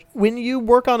this, George. When you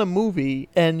work on a movie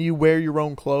and you wear your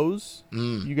own clothes,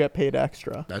 you get paid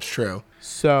extra. That's true.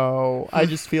 So I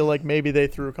just feel like maybe they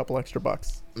threw a couple extra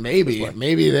bucks. Maybe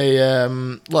they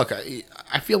look.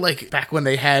 I feel like back when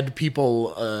they had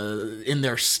people in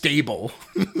their stable,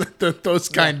 those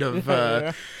kind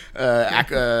of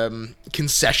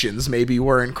concessions maybe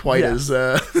weren't quite as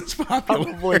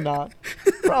popular.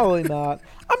 Probably not.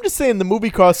 I'm just saying the movie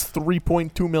cost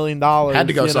 $3.2 million. Had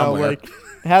to go somewhere.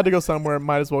 Had to go somewhere.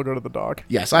 Might as well go to the dog.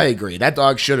 Yes, I agree. That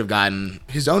dog should have gotten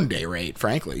his own day rate,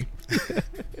 frankly.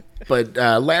 But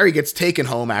Larry gets taken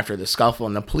home after the scuffle,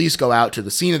 and the police go out to the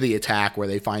scene of the attack where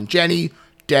they find Jenny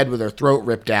dead with her throat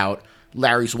ripped out,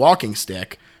 Larry's walking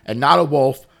stick, and not a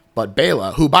wolf, but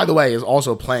Bela, who, by the way, is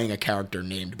also playing a character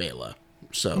named Bela.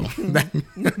 So,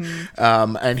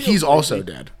 and he's also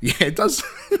dead. Yeah, it does.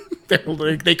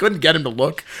 They couldn't get him to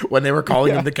look when they were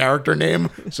calling him the character name,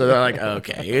 so they're like,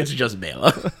 okay, it's just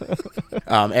Bela.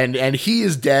 And he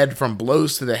is dead from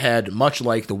blows to the head, much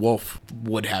like the wolf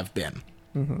would have been.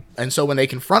 Mm-hmm. And so when they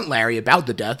confront Larry about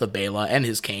the death of Bela and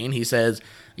his cane, he says,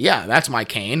 yeah, that's my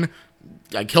cane.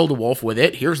 I killed a wolf with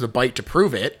it. Here's the bite to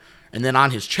prove it. And then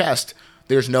on his chest,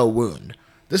 there's no wound.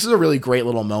 This is a really great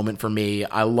little moment for me.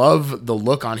 I love the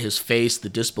look on his face, the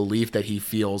disbelief that he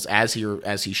feels as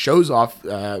he shows off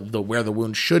where the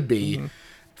wound should be. Mm-hmm.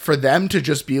 For them to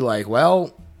just be like,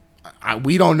 well,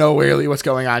 we don't know really what's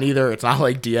going on either. It's not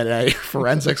like DNA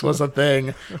forensics was a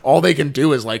thing. All they can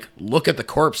do is like look at the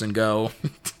corpse and go,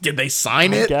 did they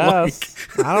sign it? Guess.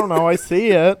 I don't know. I see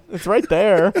it. It's right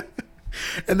there.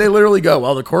 And they literally go,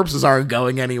 well, the corpses aren't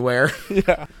going anywhere.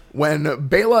 Yeah. When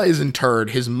Bela is interred,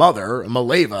 his mother,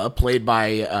 Mileva, played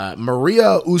by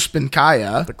Maria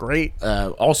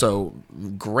Uspinskaya, also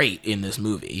great in this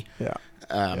movie. Yeah.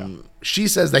 She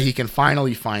says that he can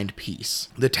finally find peace.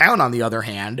 The town, on the other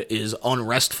hand, is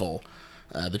unrestful.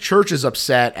 The church is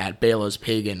upset at Bela's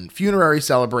pagan funerary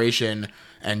celebration,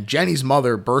 and Jenny's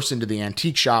mother bursts into the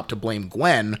antique shop to blame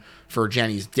Gwen for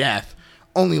Jenny's death,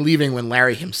 only leaving when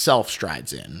Larry himself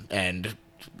strides in and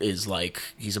is like,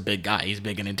 he's a big guy, he's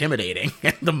big and intimidating.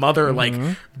 And the mother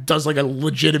does like a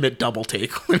legitimate double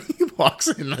take when he walks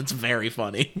in. That's very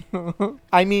funny.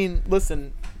 I mean,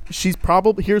 listen, here's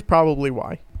probably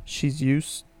why. She's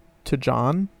used to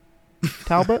John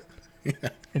Talbot. Yeah.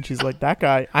 And she's like, that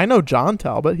guy, I know John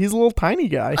Talbot. He's a little tiny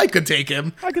guy. I could take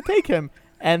him.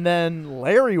 And then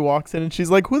Larry walks in and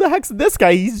she's like, who the heck's this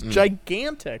guy? He's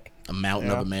gigantic. A mountain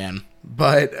of a man.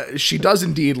 But she does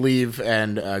indeed leave,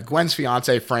 and Gwen's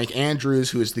fiance, Frank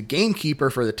Andrews, who is the gamekeeper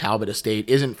for the Talbot estate,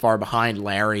 isn't far behind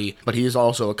Larry, but he is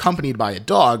also accompanied by a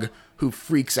dog who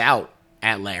freaks out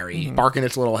at Larry, barking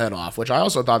its little head off, which I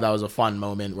also thought that was a fun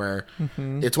moment where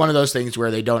it's one of those things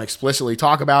where they don't explicitly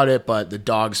talk about it, but the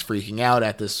dog's freaking out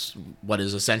at this, what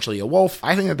is essentially a wolf.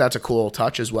 I think that that's a cool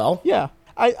touch as well. Yeah.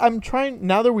 I'm trying,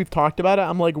 now that we've talked about it,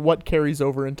 I'm like, what carries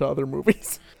over into other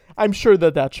movies? I'm sure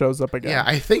that shows up again. Yeah,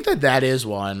 I think that is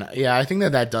one. Yeah, I think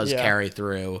that does carry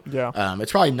through. Yeah.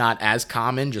 It's probably not as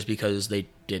common just because they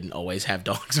didn't always have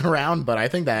dogs around, but I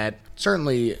think that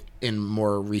certainly in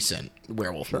more recent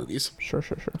werewolf movies. Sure.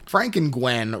 Frank and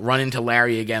Gwen run into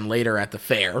Larry again later at the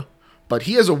fair, but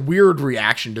he has a weird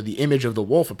reaction to the image of the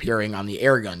wolf appearing on the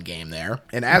airgun game there.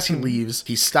 And as he leaves,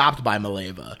 he's stopped by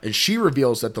Mileva, and she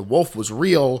reveals that the wolf was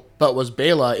real, but was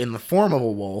Bela in the form of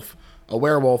a wolf, a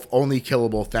werewolf only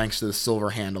killable thanks to the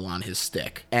silver handle on his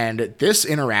stick. And this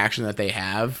interaction that they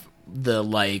have, the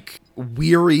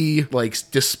weary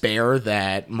despair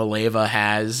that Mileva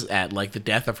has at the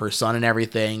death of her son and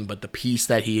everything, but the peace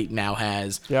that he now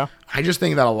has. Yeah. I just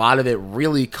think that a lot of it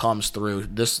really comes through.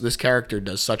 This character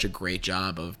does such a great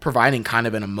job of providing kind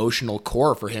of an emotional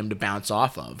core for him to bounce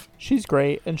off of. She's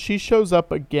great, and she shows up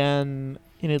again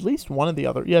in at least one of the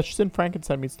other. Yeah, she's in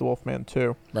Frankenstein Meets the Wolfman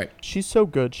too. Right. She's so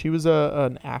good. She was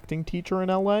an acting teacher in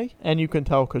LA, and you can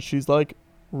tell because she's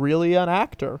really an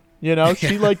actor. You know,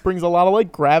 she brings a lot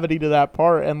of gravity to that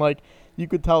part, and you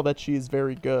could tell that she's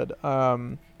very good.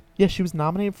 Yeah, she was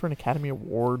nominated for an Academy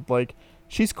Award.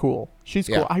 She's cool. She's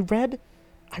cool. I read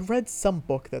some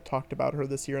book that talked about her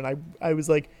this year, and I was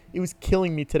it was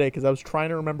killing me today because I was trying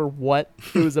to remember what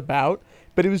it was about,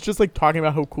 but it was just talking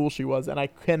about how cool she was, and I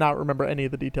cannot remember any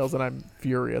of the details, and I'm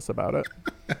furious about it.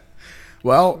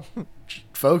 Well,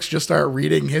 folks, just start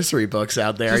reading history books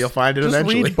out there. You'll find it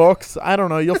eventually. Just read books. I don't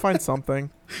know. You'll find something.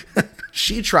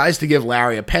 She tries to give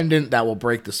Larry a pendant that will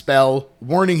break the spell,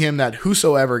 warning him that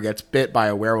whosoever gets bit by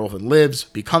a werewolf and lives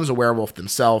becomes a werewolf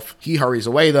themselves. He hurries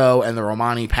away, though, and the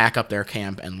Romani pack up their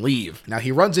camp and leave. Now,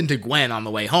 he runs into Gwen on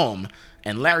the way home,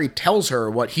 and Larry tells her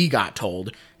what he got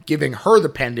told, giving her the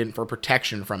pendant for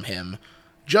protection from him.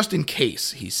 Just in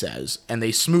case, he says, and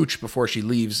they smooch before she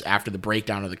leaves after the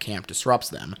breakdown of the camp disrupts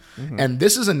them. Mm-hmm. And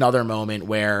this is another moment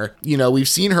where, we've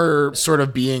seen her sort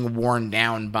of being worn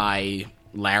down by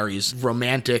Larry's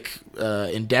romantic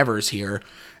endeavors here.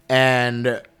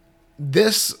 And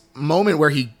this moment where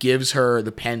he gives her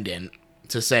the pendant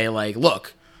to say, like,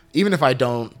 look, even if I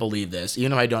don't believe this,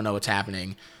 even if I don't know what's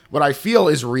happening, what I feel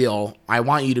is real. I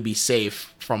want you to be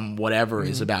safe from whatever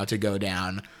is about to go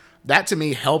down. That, to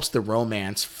me, helps the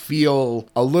romance feel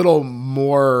a little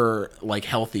more, like,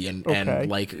 healthy and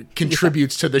like,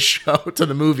 contributes to the show, to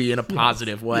the movie in a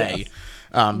positive way.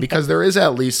 Yes. Because there is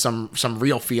at least some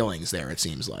real feelings there, it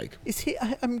seems like. Is he,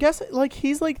 I'm guessing, like,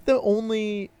 he's, like, the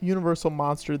only Universal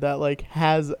monster that, like,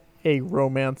 has a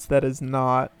romance that is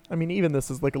not, I mean, even this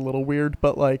is, like, a little weird,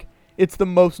 but, like, it's the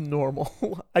most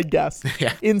normal, I guess.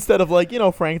 Yeah. Instead of, like,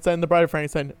 Frankenstein, the Bride of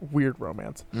Frankenstein, weird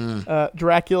romance.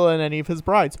 Dracula and any of his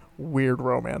brides, weird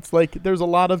romance. Like, there's a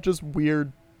lot of just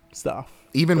weird stuff.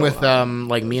 Even with,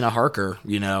 like, Mina Harker,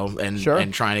 Sure.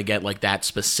 and trying to get, like, that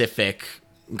specific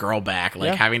girl back,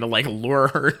 like, having to, like, lure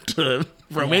her to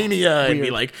Romania and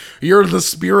be like, you're the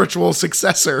spiritual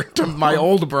successor to my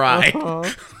old bride.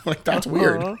 Like, that's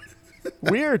weird.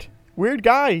 Weird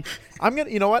guy.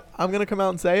 You know what? I'm going to come out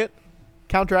and say it.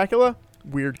 Count Dracula,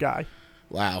 weird guy.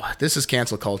 Wow, this is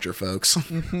cancel culture, folks.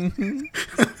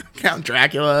 Count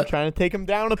Dracula. Trying to take him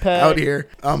down a peg. Out here.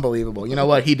 Unbelievable. You know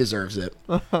what? He deserves it.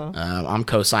 I'm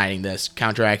co-signing this.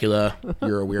 Count Dracula,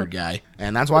 you're a weird guy.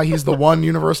 And that's why he's the one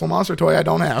Universal monster toy I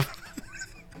don't have.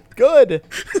 Good.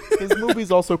 His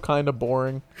movie's also kind of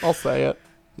boring. I'll say it.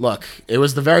 Look, it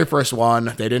was the very first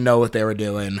one. They didn't know what they were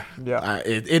doing. Yeah.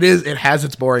 It has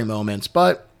its boring moments,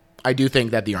 but I do think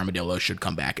that the armadillos should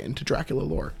come back into Dracula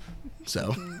lore.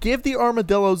 So give the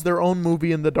armadillos their own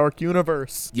movie in the Dark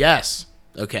Universe. Yes.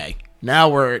 Okay. Now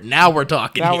we're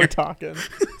talking. We're talking.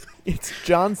 It's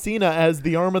John Cena as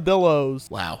the armadillos.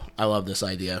 Wow, I love this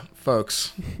idea,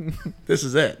 folks. This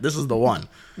is it. This is the one.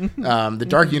 The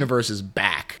Dark Universe is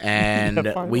back,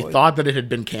 and we thought that it had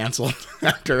been canceled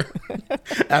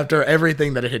after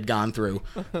everything that it had gone through,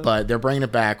 but they're bringing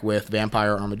it back with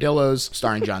Vampire Armadillos,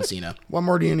 starring John Cena. What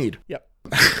more do you need? Yep.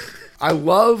 I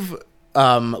love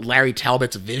Larry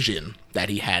Talbot's vision that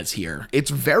he has here. It's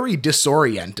very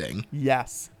disorienting.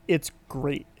 Yes. It's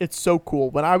great. It's so cool.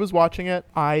 When I was watching it,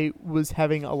 I was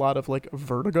having a lot of like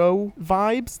Vertigo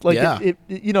vibes. Like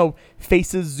it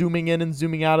faces zooming in and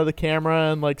zooming out of the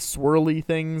camera and like swirly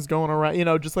things going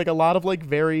around, just like a lot of like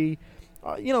very,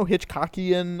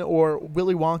 Hitchcockian or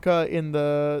Willy Wonka in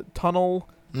the tunnel.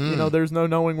 There's no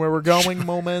knowing where we're going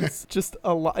moments. Just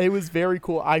a lot. It was very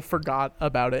cool. I forgot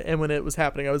about it. And when it was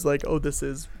happening, I was like, oh, this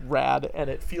is rad. And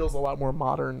it feels a lot more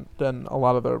modern than a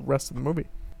lot of the rest of the movie.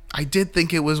 I did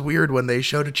think it was weird when they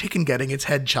showed a chicken getting its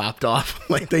head chopped off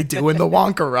like they do in the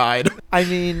Wonka ride. I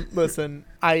mean, listen,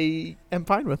 I am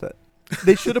fine with it.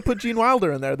 They should have put Gene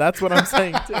Wilder in there. That's what I'm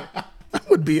saying, too. I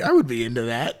would be into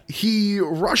that. He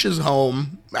rushes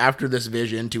home after this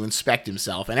vision to inspect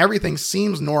himself, and everything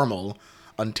seems normal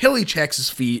until he checks his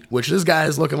feet, which this guy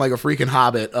is looking like a freaking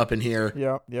hobbit up in here.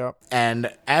 Yeah.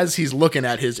 And as he's looking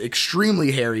at his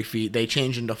extremely hairy feet, they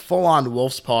change into full-on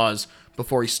wolf's paws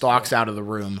before he stalks out of the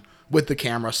room with the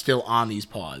camera still on these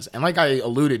paws. And like I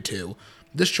alluded to,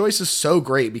 this choice is so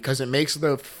great because it makes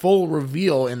the full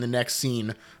reveal in the next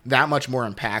scene that much more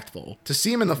impactful. To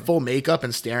see him in the full makeup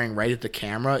and staring right at the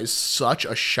camera is such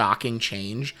a shocking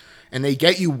change, and they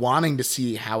get you wanting to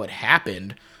see how it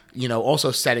happened,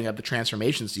 also setting up the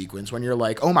transformation sequence when you're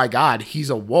like, oh my God, he's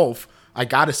a wolf. I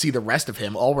got to see the rest of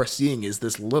him. All we're seeing is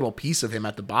this little piece of him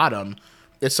at the bottom.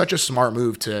 It's such a smart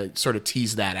move to sort of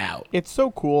tease that out. It's so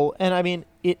cool. And I mean,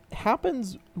 it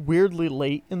happens weirdly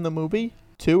late in the movie,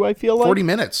 too, I feel like. 40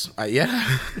 minutes.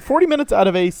 Yeah. 40 minutes out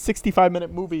of a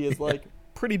 65-minute movie is like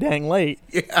pretty dang late.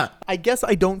 Yeah. I guess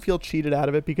I don't feel cheated out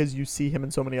of it because you see him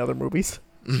in so many other movies.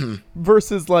 Mm-hmm.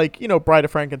 Versus like, Bride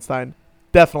of Frankenstein.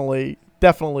 Definitely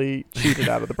cheated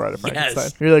out of the Bride of Frankenstein.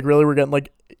 Yes. You're like, really? We're getting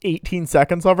like 18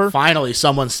 seconds of her? Finally,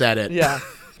 someone said it. Yeah.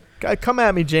 Come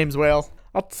at me, James Whale.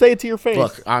 I'll say it to your face.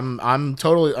 Look, I'm in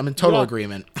total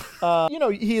agreement.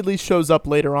 He at least shows up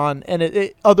later on,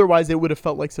 and otherwise it would have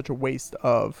felt like such a waste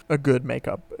of a good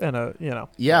makeup and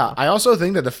Yeah, I also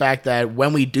think that the fact that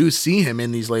when we do see him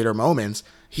in these later moments,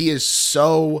 he is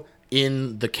so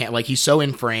in the like he's so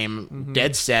in frame,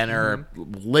 dead center,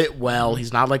 lit well.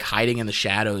 He's not like hiding in the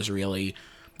shadows really.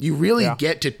 You really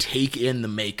get to take in the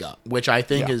makeup, which I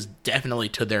think is definitely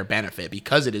to their benefit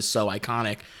because it is so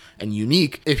iconic and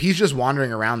unique. If he's just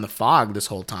wandering around the fog this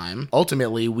whole time,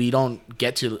 ultimately we don't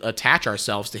get to attach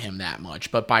ourselves to him that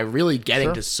much. But by really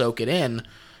getting to soak it in,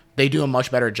 they do a much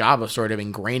better job of sort of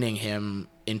ingraining him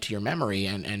into your memory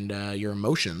and your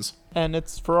emotions. And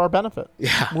it's for our benefit.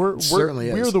 Yeah,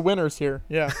 certainly we're the winners here.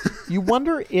 Yeah. You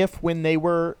wonder if when they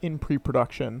were in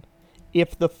pre-production,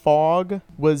 if the fog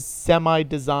was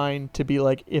semi-designed to be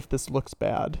like, if this looks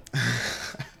bad,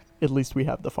 at least we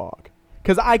have the fog.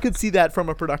 Because I could see that from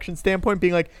a production standpoint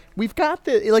being like, we've got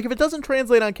the, like, if it doesn't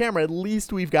translate on camera, at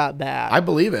least we've got that. I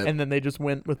believe it. And then they just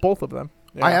went with both of them.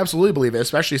 Yeah. I absolutely believe it,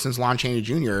 especially since Lon Chaney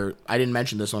Jr., I didn't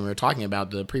mention this when we were talking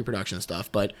about the pre-production stuff,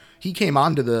 but he came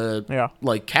onto the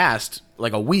like cast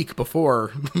like a week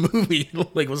before the movie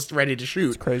like was ready to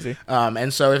shoot. It's crazy.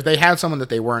 And so if they had someone that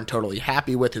they weren't totally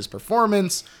happy with his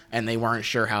performance and they weren't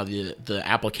sure how the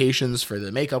applications for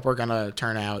the makeup were going to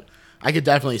turn out, I could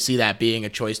definitely see that being a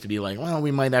choice to be like, well,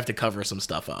 we might have to cover some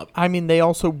stuff up. I mean, they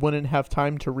also wouldn't have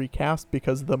time to recast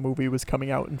because the movie was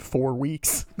coming out in 4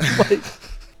 weeks. Like,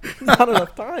 not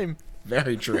enough time.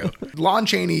 Very true. Lon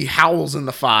Chaney howls in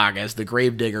the fog as the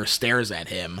gravedigger stares at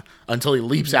him until he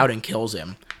leaps out and kills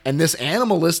him. And this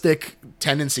animalistic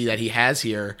tendency that he has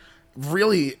here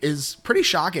really is pretty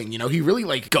shocking. You know, he really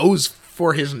like goes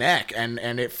for his neck and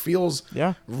it feels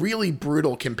really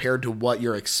brutal compared to what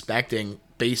you're expecting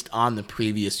based on the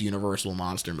previous Universal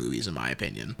monster movies, in my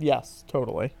opinion. Yes,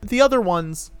 totally. The other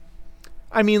ones,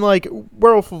 I mean, like,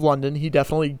 Werewolf of London, he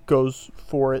definitely goes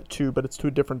for it too, but it's to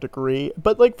a different degree.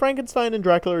 But, like, Frankenstein and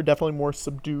Dracula are definitely more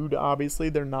subdued, obviously.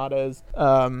 They're not as,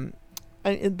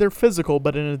 they're physical,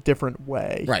 but in a different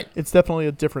way. Right. It's definitely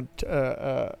a different,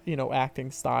 acting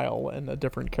style and a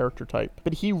different character type.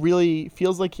 But he really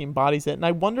feels like he embodies it. And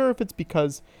I wonder if it's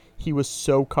because he was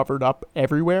so covered up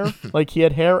everywhere. Like, he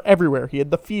had hair everywhere. He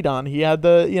had the feet on. He had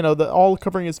the all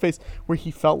covering his face, where he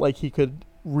felt like he could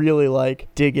really like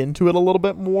dig into it a little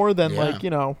bit more than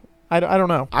I don't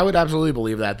know. I would absolutely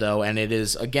believe that though, and it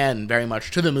is again very much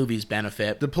to the movie's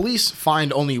benefit. The police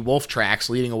find only wolf tracks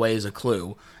leading away as a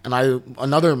clue, and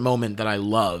another moment that I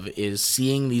love is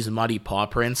seeing these muddy paw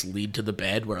prints lead to the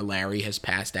bed where Larry has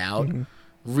passed out.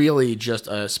 Really just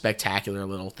a spectacular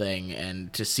little thing,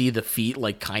 and to see the feet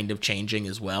like kind of changing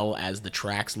as well as the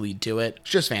tracks lead to it, it's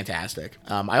just fantastic.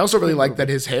 I also really like that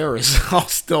his hair is all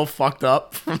still fucked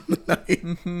up from the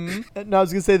night. No, I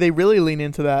was gonna say they really lean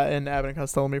into that in Abbott and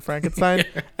Costello Meet Frankenstein.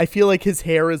 I feel like his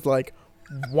hair is like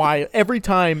why every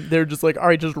time they're just like, all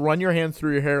right, just run your hands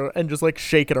through your hair and just like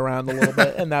shake it around a little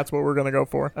bit, and that's what we're gonna go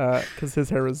for, because his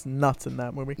hair is nuts in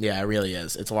that movie. Yeah, it really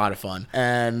is. It's a lot of fun,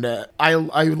 and I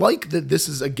like that this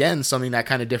is again something that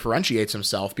kind of differentiates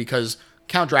himself, because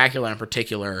Count Dracula in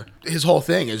particular, his whole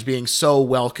thing is being so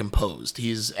well composed.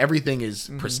 Everything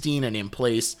is pristine and in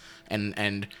place,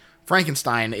 and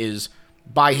Frankenstein is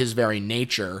by his very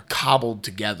nature cobbled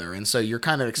together, and so you're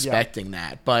kind of expecting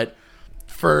that, but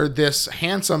for this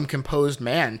handsome, composed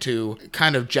man to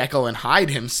kind of Jekyll and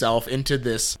Hyde himself into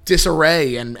this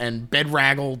disarray and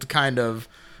bedraggled kind of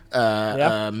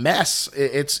mess,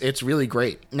 it's really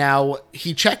great. Now,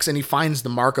 he checks and he finds the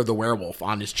mark of the werewolf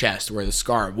on his chest where the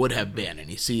scar would have been, and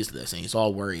he sees this and he's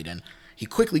all worried, and he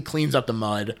quickly cleans up the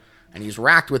mud, and he's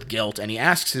racked with guilt, and he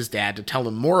asks his dad to tell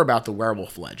him more about the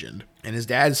werewolf legend. And his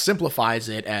dad simplifies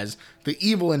it as the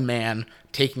evil in man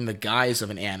taking the guise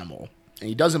of an animal. And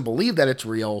he doesn't believe that it's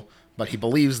real, but he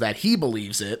believes that he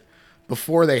believes it,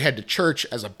 before they head to church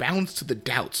as a balance to the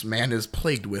doubts man is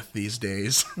plagued with these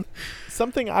days.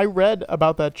 Something I read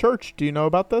about that church. Do you know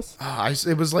about this?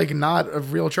 It was like not a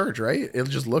real church, right? It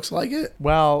just looks like it?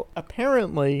 Well,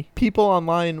 apparently people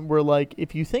online were like,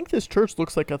 if you think this church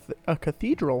looks like a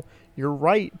cathedral, you're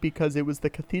right, because it was the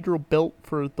cathedral built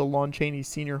for the Lon Chaney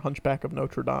Sr. Hunchback of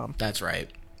Notre Dame. That's right.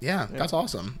 Yeah, that's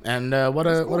awesome. And what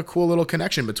a cool little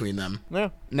connection between them. Yeah.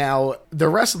 Now, the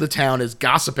rest of the town is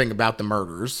gossiping about the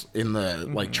murders in the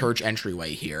like church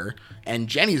entryway here, and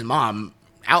Jenny's mom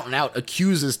out and out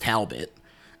accuses Talbot.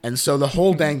 And so the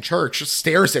whole dang church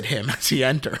stares at him as he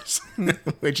enters,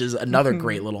 which is another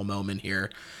great little moment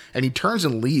here. And he turns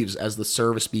and leaves as the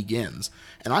service begins.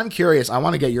 And I'm curious, I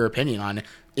want to get your opinion on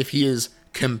if he is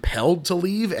compelled to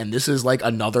leave and this is like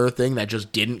another thing that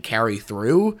just didn't carry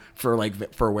through for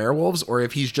werewolves, or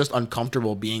if he's just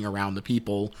uncomfortable being around the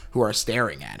people who are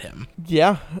staring at him.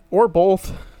 Yeah, or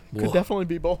both. Could definitely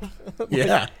be both.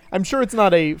 Yeah. I'm sure it's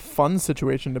not a fun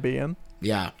situation to be in.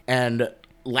 Yeah, and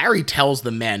Larry tells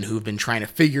the men who've been trying to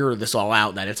figure this all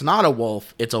out that it's not a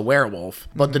wolf, it's a werewolf.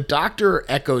 But the doctor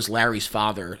echoes Larry's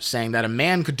father, saying that a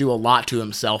man could do a lot to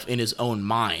himself in his own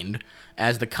mind,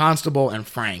 as the constable and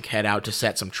Frank head out to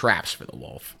set some traps for the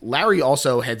wolf. Larry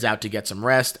also heads out to get some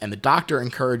rest, and the doctor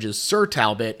encourages Sir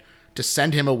Talbot to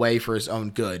send him away for his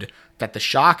own good, that the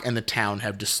shock and the town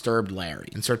have disturbed Larry.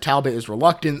 And Sir Talbot is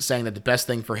reluctant, saying that the best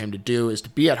thing for him to do is to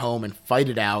be at home and fight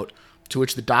it out, to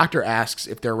which the doctor asks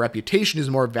if their reputation is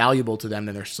more valuable to them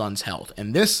than their son's health.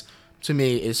 And this, to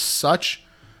me, is such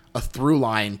a through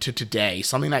line to today,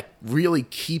 something that really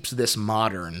keeps this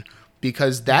modern,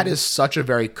 because that is such a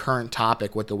very current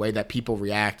topic with the way that people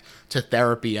react to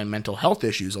therapy and mental health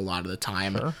issues a lot of the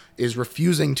time, is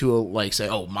refusing to, like, say,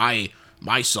 oh,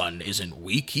 my son isn't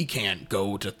weak, he can't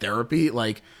go to therapy.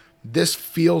 Like, this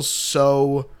feels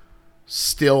so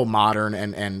still modern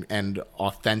and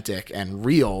authentic and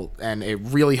real, and it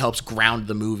really helps ground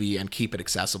the movie and keep it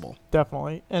accessible.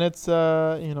 Definitely. And it's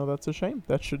that's a shame.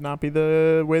 That should not be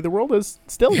the way the world is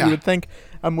still. Yeah. You would think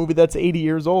a movie that's 80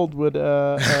 years old would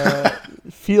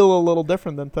feel a little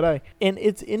different than today. And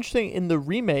it's interesting, in the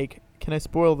remake, can I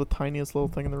spoil the tiniest little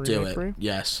thing in the remake for you?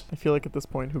 Yes. I feel like at this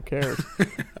point, who cares?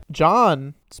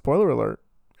 John, spoiler alert,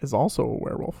 is also a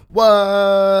werewolf.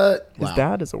 What? His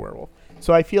dad is a werewolf.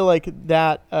 So I feel like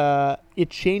that it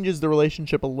changes the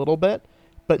relationship a little bit.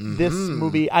 But this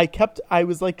movie, I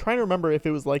was like trying to remember if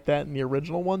it was like that in the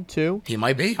original one too. He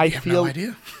might be. I have feel no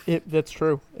idea. That's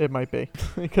true. It might be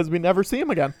because we never see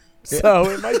him again. So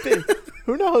it might be.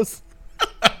 Who knows?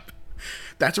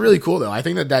 That's really cool, though. I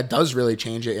think that does really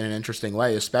change it in an interesting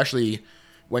way, especially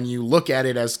when you look at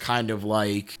it as kind of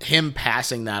like him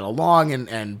passing that along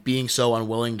and being so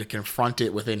unwilling to confront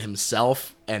it within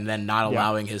himself, and then not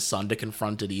allowing his son to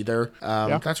confront it either.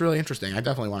 That's really interesting. I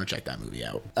definitely want to check that movie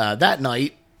out. That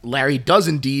night, Larry does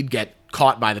indeed get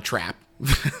caught by the trap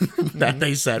that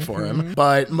they set for him.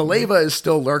 But Mileva is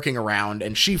still lurking around,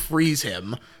 and she frees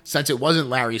him, since it wasn't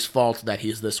Larry's fault that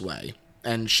he's this way.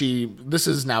 And this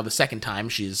is now the second time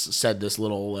she's said this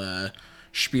little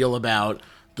spiel about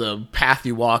the path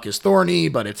you walk is thorny,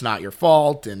 but it's not your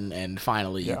fault, and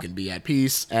finally you can be at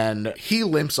peace. And he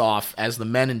limps off as the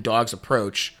men and dogs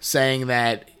approach, saying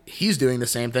that he's doing the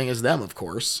same thing as them, of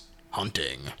course,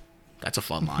 hunting. That's a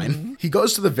fun line. He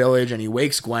goes to the village and he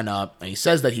wakes Gwen up, and he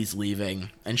says that he's leaving,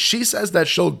 and she says that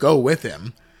she'll go with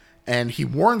him. And he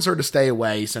warns her to stay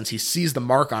away since he sees the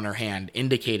mark on her hand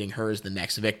indicating her as the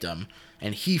next victim,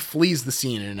 and he flees the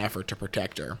scene in an effort to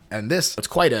protect her. And it's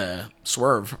quite a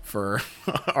swerve for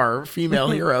our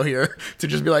female hero here to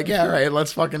just be like, yeah, all right,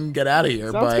 let's fucking get out of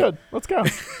here. Sounds good. Let's go.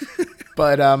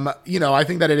 But, I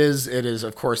think that it is,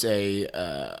 of course,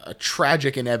 a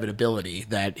tragic inevitability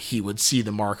that he would see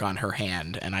the mark on her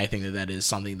hand. And I think that is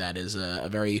something that is a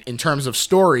very, in terms of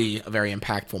story, a very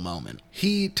impactful moment.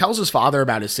 He tells his father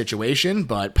about his situation,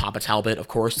 but Papa Talbot, of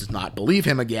course, does not believe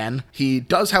him again. He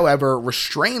does, however,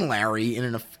 restrain Larry in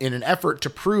an effort to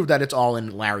prove that it's all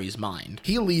in Larry's mind.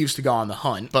 He leaves to go on the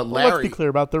hunt, but Larry... Let's be clear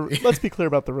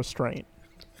about the restraint.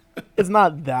 It's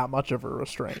not that much of a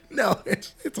restraint. No,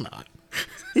 it's not.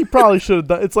 He probably should have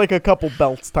done. It's like a couple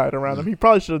belts tied around him. He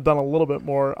probably should have done a little bit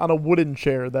more on a wooden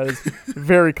chair that is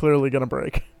very clearly going to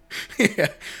break. Yeah.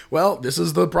 Well, this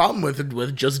is the problem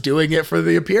with just doing it for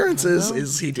the appearances,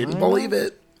 is he didn't believe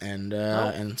it,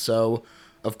 and so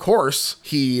of course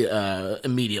he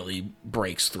immediately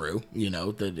breaks through.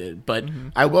 But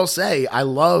I will say I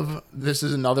love, this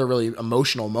is another really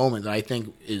emotional moment that I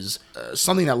think is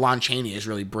something that Lon Chaney is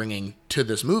really bringing to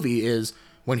this movie, is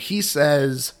when he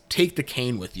says, take the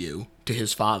cane with you, to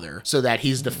his father, so that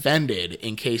he's defended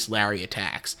in case Larry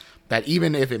attacks. That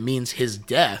even if it means his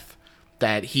death,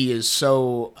 that he is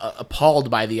so appalled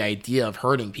by the idea of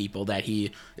hurting people that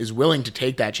he is willing to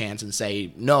take that chance and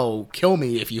say, no, kill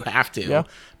me if you have to,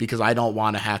 because I don't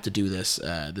want to have to do this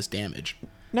damage.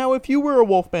 Now, if you were a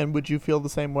Wolfman, would you feel the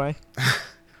same way?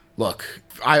 Look,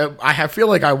 I feel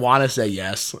like I want to say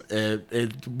yes.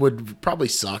 It would probably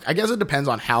suck. I guess it depends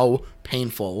on how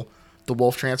painful the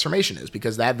wolf transformation is,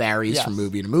 because that varies from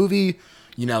movie to movie.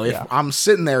 If I'm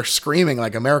sitting there screaming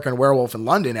like American Werewolf in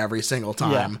London every single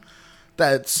time,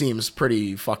 that seems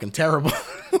pretty fucking terrible.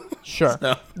 Sure.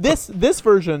 So. This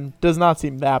version does not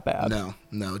seem that bad.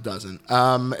 No, it doesn't.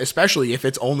 Especially if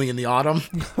it's only in the autumn.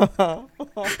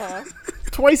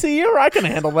 Twice a year, I can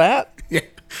handle that. Yeah,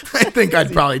 I think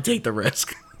I'd probably take the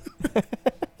risk.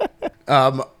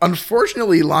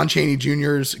 Unfortunately, Lon Chaney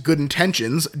Jr.'s good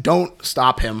intentions don't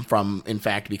stop him from, in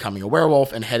fact, becoming a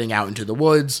werewolf and heading out into the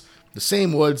woods, the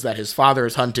same woods that his father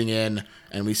is hunting in,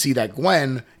 and we see that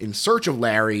Gwen, in search of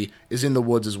Larry, is in the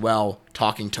woods as well,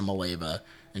 talking to Mileva.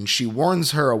 and she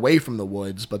warns her away from the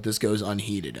woods, but this goes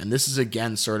unheeded. And this is,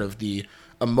 again, sort of the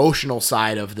emotional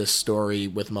side of this story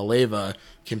with Mileva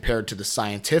compared to the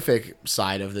scientific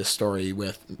side of this story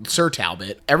with Sir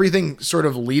Talbot. Everything sort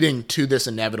of leading to this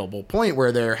inevitable point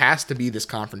where there has to be this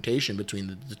confrontation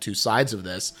between the two sides of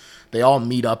this. They all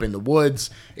meet up in the woods.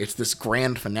 It's this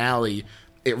grand finale.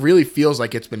 It really feels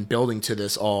like it's been building to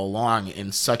this all along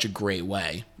in such a great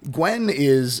way. Gwen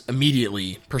is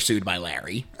immediately pursued by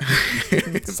Larry.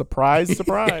 Surprise,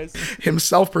 surprise.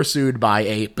 Himself pursued by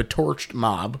a betorched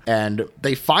mob, and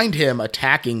they find him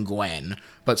attacking Gwen,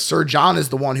 but Sir John is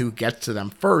the one who gets to them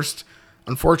first,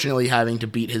 unfortunately having to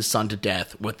beat his son to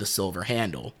death with the silver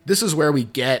handle. This is where we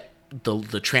get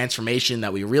the transformation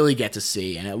that we really get to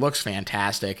see, and it looks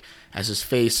fantastic as his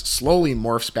face slowly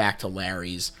morphs back to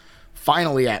Larry's.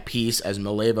 Finally at peace as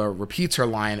Mileva repeats her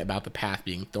line about the path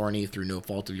being thorny through no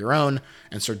fault of your own,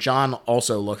 and Sir John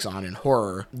also looks on in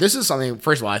horror. This is something,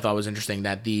 first of all, I thought was interesting,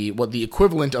 that the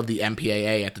equivalent of the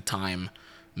MPAA at the time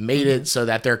made it so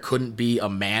that there couldn't be a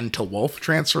man-to-wolf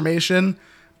transformation,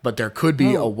 but there could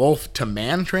be a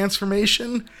wolf-to-man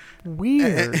transformation.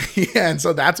 Weird. Yeah, and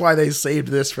so that's why they saved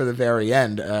this for the very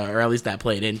end, or at least that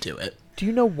played into it. Do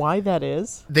you know why that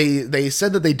is? They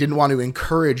said that they didn't want to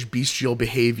encourage bestial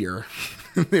behavior.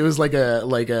 It was like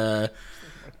a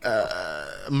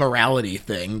morality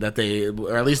thing that they,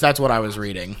 or at least that's what I was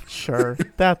reading. Sure,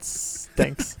 that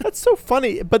stinks. That's so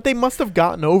funny, but they must have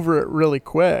gotten over it really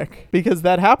quick because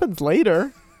that happens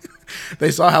later.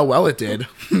 They saw how well it did.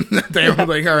 They were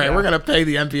like, all right, we're going to pay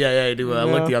the MPAA to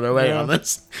look the other way on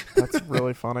this. That's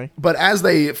really funny. But as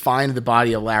they find the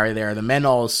body of Larry there, the men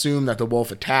all assume that the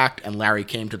wolf attacked and Larry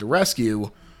came to the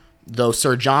rescue, though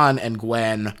Sir John and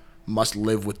Gwen must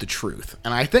live with the truth.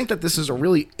 And I think that this is a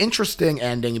really interesting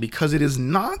ending because it is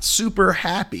not super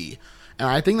happy. And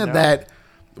I think that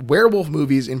werewolf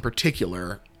movies in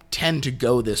particular tend to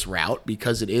go this route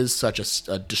because it is such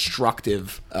a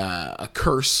destructive a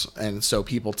curse, and so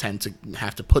people tend to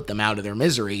have to put them out of their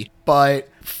misery. But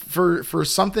for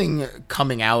something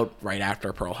coming out right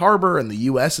after Pearl Harbor and the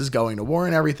U.S. is going to war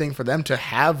and everything, for them to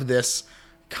have this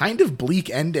kind of bleak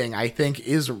ending, I think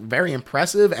is very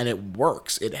impressive, and it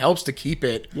works. It helps to keep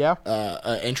it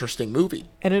an interesting movie.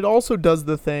 And it also does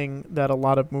the thing that a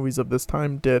lot of movies of this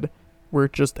time did, where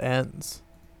it just ends.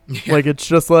 Yeah. Like, it's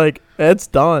just like, it's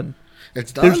done.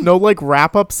 It's done. There's no, like,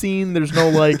 wrap-up scene. There's no,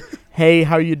 like, hey,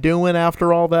 how you doing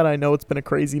after all that? I know it's been a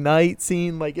crazy night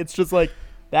scene. Like, it's just like,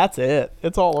 that's it.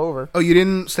 It's all over. Oh, you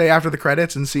didn't stay after the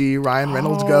credits and see Ryan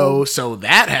Reynolds go, so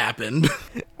that happened.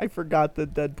 I forgot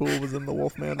that Deadpool was in the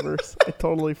Wolfman verse. I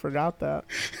totally forgot that.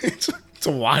 It's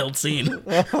a wild scene.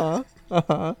 But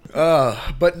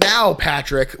now,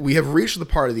 Patrick, we have reached the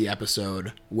part of the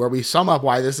episode where we sum up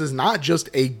why this is not just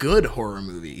a good horror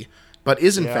movie, but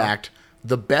is in fact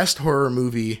the best horror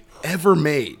movie ever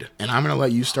made. And I'm going to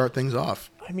let you start things off.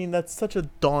 I mean, that's such a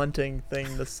daunting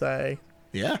thing to say.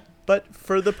 Yeah. But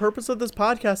for the purpose of this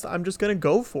podcast, I'm just going to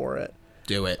go for it.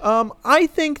 Do it. I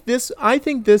think this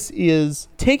is,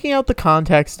 taking out the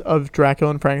context of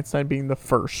Dracula and Frankenstein being the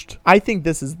first, I think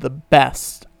this is the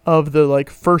best of the, like,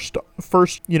 first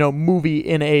movie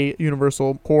in a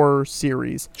Universal horror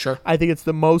series. Sure. I think it's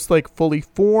the most, like, fully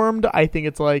formed. I think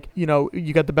it's like, you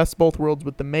got the best of both worlds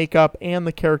with the makeup and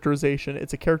the characterization.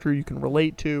 It's a character you can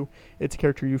relate to. It's a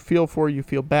character you feel for, you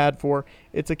feel bad for.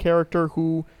 It's a character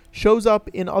who shows up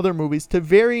in other movies to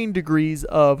varying degrees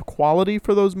of quality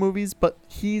for those movies, but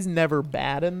he's never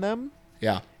bad in them.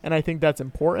 Yeah. And I think that's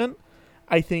important.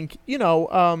 I think,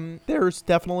 there's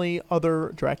definitely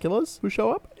other Draculas who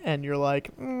show up, and you're like,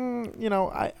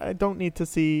 I don't need to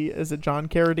see, is it John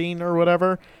Carradine or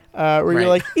whatever, where you're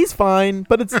like, he's fine,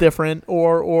 but it's different,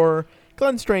 or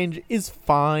Glenn Strange is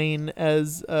fine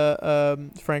as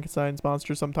Frankenstein's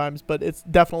monster sometimes, but it's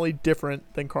definitely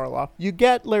different than Karloff. You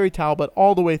get Larry Talbot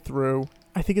all the way through.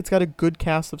 I think it's got a good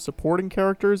cast of supporting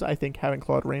characters. I think having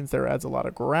Claude Rains there adds a lot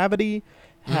of gravity.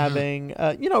 Having,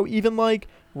 even like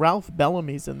Ralph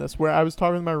Bellamy's in this, where I was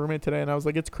talking with my roommate today, and I was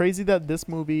like, it's crazy that this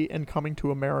movie and Coming to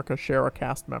America share a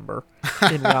cast member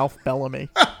in Ralph Bellamy.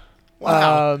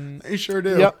 Wow. They sure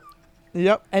do.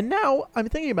 Yep. And now I'm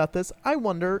thinking about this. I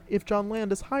wonder if John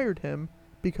Landis hired him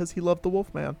because he loved the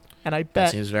Wolfman. And I bet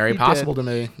that seems very possible to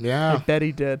me. Yeah. I bet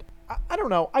he did. I don't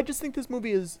know. I just think this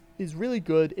movie is really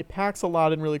good. It packs a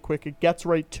lot in really quick. It gets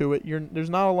right to it. There's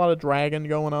not a lot of dragging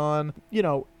going on.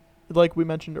 Like we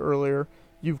mentioned earlier,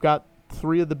 you've got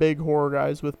three of the big horror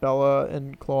guys with Bella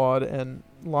and Claude and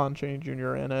Lon Chaney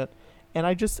Jr. in it. And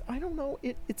I don't know.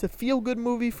 It's a feel-good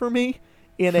movie for me.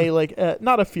 In a,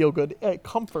 not a feel-good,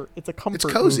 comfort. It's a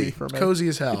comfort movie for me. It's cozy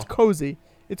as hell. It's cozy.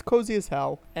 It's cozy as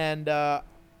hell. And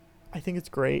I think it's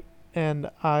great, and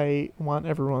I want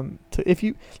everyone to. If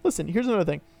you listen, here's another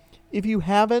thing: if you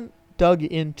haven't dug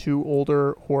into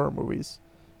older horror movies,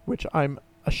 which I'm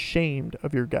ashamed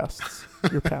of your guests,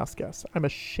 your past guests, I'm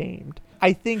ashamed.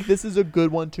 I think this is a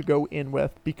good one to go in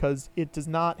with because it does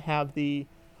not have the,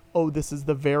 oh, this is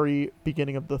the very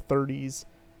beginning of the 30s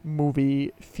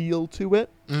movie feel to it.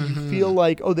 You feel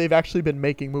like, oh, they've actually been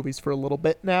making movies for a little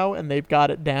bit now and they've got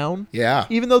it down. Yeah.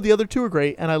 Even though the other two are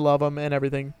great and I love them and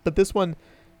everything, but this one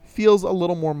feels a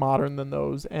little more modern than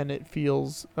those, and it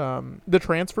feels the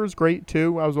transfer is great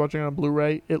too. I was watching it on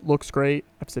Blu-ray. It looks great.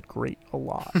 I've said great a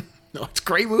lot. No, it's a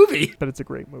great movie. But it's a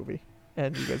great movie,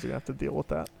 and you guys are gonna have to deal with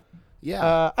that.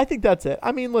 Yeah. I think that's it.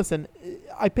 I mean, listen,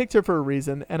 I picked it for a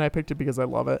reason, and I picked it because I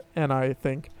love it, and I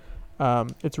think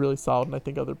it's really solid, and I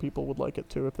think other people would like it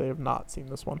too if they have not seen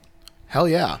this one. Hell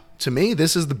yeah. To me,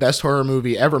 this is the best horror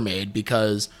movie ever made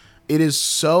because it is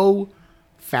so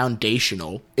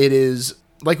foundational. It is,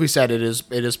 like we said, it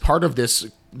is part of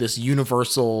this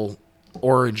universal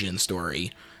origin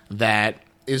story that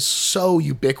is so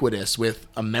ubiquitous with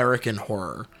American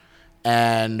horror.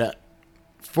 And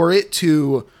for it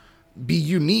to be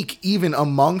unique even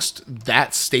amongst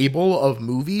that stable of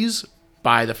movies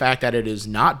by the fact that it is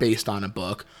not based on a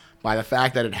book, by the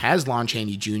fact that it has Lon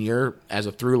Chaney Jr. as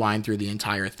a through line through the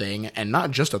entire thing, and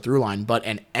not just a through line, but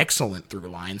an excellent through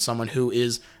line, someone who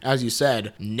is, as you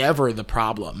said, never the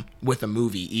problem with a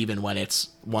movie, even when it's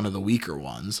one of the weaker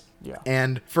ones. Yeah.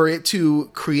 And for it to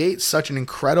create such an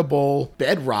incredible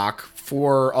bedrock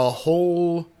for a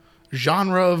whole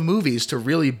genre of movies to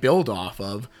really build off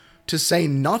of, to say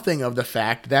nothing of the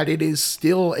fact that it is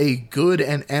still a good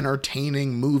and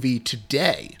entertaining movie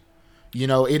today. You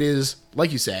know, it is,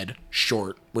 like you said,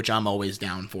 short, which I'm always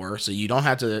down for, so you don't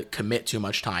have to commit too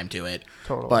much time to it.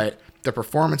 Totally. But the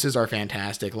performances are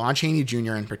fantastic. Lon Chaney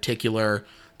Jr. in particular,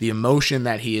 the emotion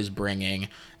that he is bringing,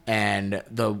 and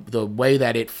the way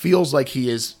that it feels like he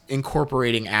is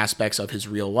incorporating aspects of his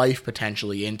real life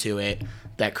potentially into it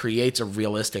that creates a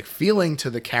realistic feeling to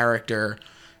the character,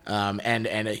 and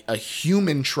a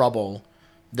human trouble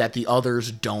that the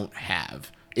others don't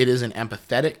have. It is an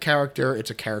empathetic character. It's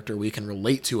a character we can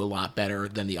relate to a lot better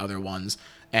than the other ones.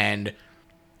 And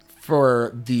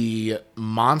for the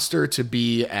monster to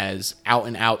be as out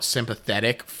and out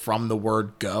sympathetic from the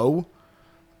word go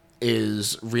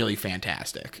is really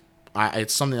fantastic.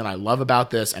 It's something that I love about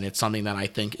this, and it's something that I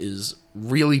think is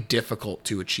really difficult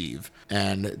to achieve.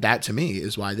 And that, to me,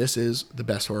 is why this is the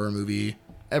best horror movie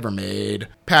ever made.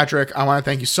 Patrick, I want to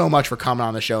thank you so much for coming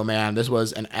on the show, man. This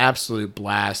was an absolute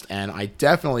blast, and I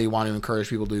definitely want to encourage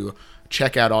people to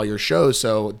check out all your shows,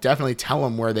 so definitely tell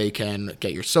them where they can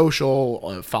get your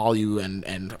social, follow you,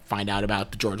 and find out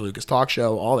about the George Lucas Talk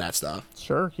Show, all that stuff.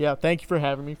 Sure. Yeah, thank you for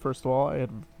having me, first of all. I had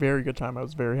a very good time. I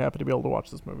was very happy to be able to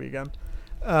watch this movie again.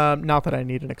 Not that I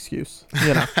need an excuse.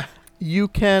 You know, you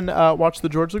can watch the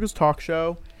George Lucas Talk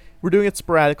Show. We're doing it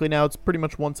sporadically now. It's pretty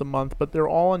much once a month, but they're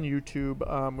all on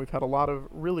YouTube. We've had a lot of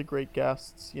really great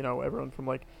guests. You know, everyone from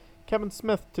like Kevin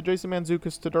Smith to Jason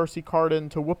Mantzoukas to Darcy Carden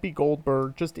to Whoopi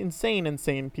Goldberg. Just insane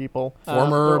people.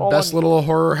 Former Best Little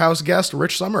Horror House guest,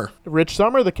 Rich Sommer. Rich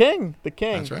Sommer, the king.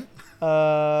 That's right.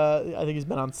 I think he's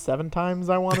been on 7 times,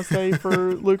 I want to say,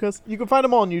 for Lucas. You can find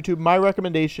them all on YouTube. My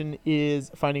recommendation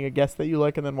is finding a guest that you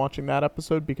like and then watching that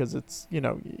episode because it's, you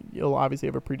know, you'll obviously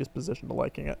have a predisposition to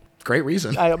liking it. Great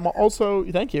reason. I am also,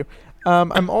 thank you.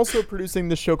 I'm also producing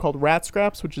this show called Rat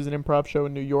Scraps, which is an improv show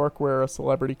in New York where a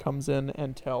celebrity comes in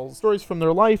and tells stories from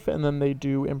their life, and then they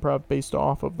do improv based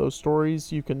off of those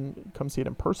stories. You can come see it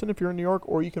in person if you're in New York,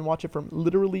 or you can watch it from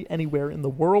literally anywhere in the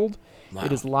world. Wow.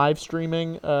 It is live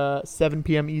streaming, 7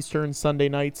 p.m. Eastern, Sunday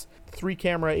nights.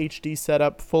 3-camera HD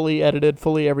setup, fully edited,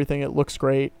 fully everything. It looks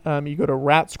great. You go to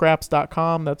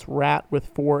ratscraps.com. That's rat with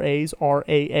 4 A's,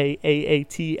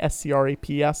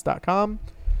 RAAAATSCRAPS.com.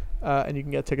 And you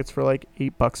can get tickets for like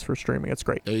 $8 for streaming. It's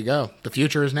great. There you go. The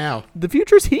future is now. The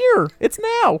future's here. It's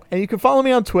now. And you can follow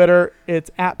me on Twitter.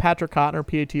 It's at Patrick Cotnoir,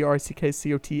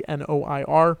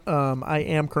 PatrickCotnoir. I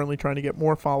am currently trying to get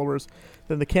more followers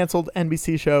than the canceled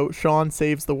NBC show Sean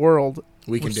Saves the World.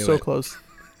 We're do so it. Close.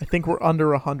 I think we're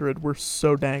under 100. We're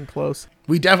so dang close.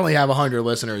 We definitely have 100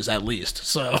 listeners at least.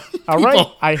 So, all right.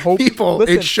 I hope people.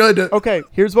 Listen, it should. Okay.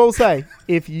 Here's what we'll say.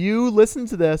 If you listen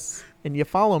to this and you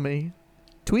follow me,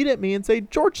 tweet at me and say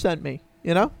George sent me.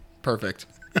 You know. Perfect.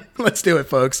 Let's do it,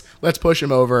 folks. Let's push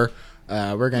him over.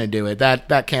 We're gonna do it.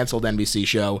 That canceled NBC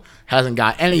show hasn't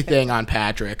got anything on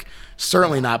Patrick.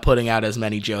 Certainly not putting out as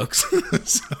many jokes.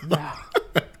 So,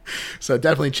 So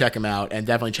definitely check him out, and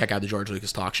definitely check out the George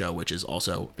Lucas Talk Show, which is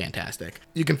also fantastic.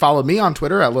 You can follow me on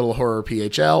Twitter at Little Horror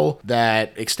PHL.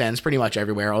 That extends pretty much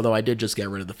everywhere, although I did just get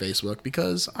rid of the Facebook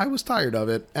because I was tired of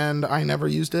it, and I never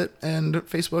used it, and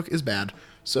Facebook is bad.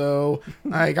 So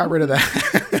I got rid of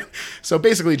that. So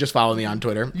basically just follow me on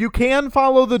Twitter. You can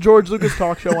follow the George Lucas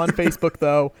Talk Show on Facebook,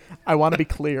 though. I want to be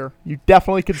clear. You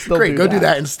definitely can still Great, do go that. do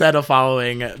that instead of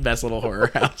following Best Little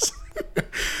Horror House.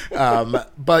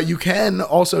 But you can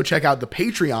also check out the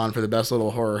Patreon for the Best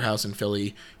Little Horror House in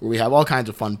Philly, where we have all kinds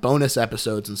of fun bonus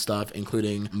episodes and stuff,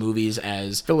 including movies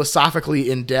as philosophically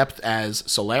in-depth as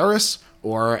Solaris,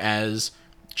 or as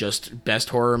just best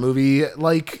horror movie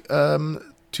like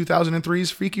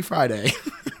 2003's Freaky Friday.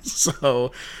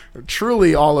 So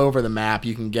truly all over the map.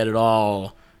 You can get it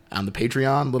all on the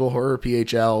Patreon, Little Horror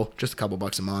PHL, just a couple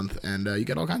bucks a month, and you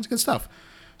get all kinds of good stuff.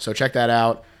 So check that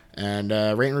out, and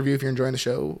rate and review if you're enjoying the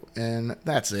show, and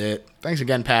that's it. Thanks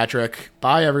again, Patrick.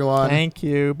 Bye, everyone. Thank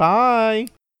you. Bye.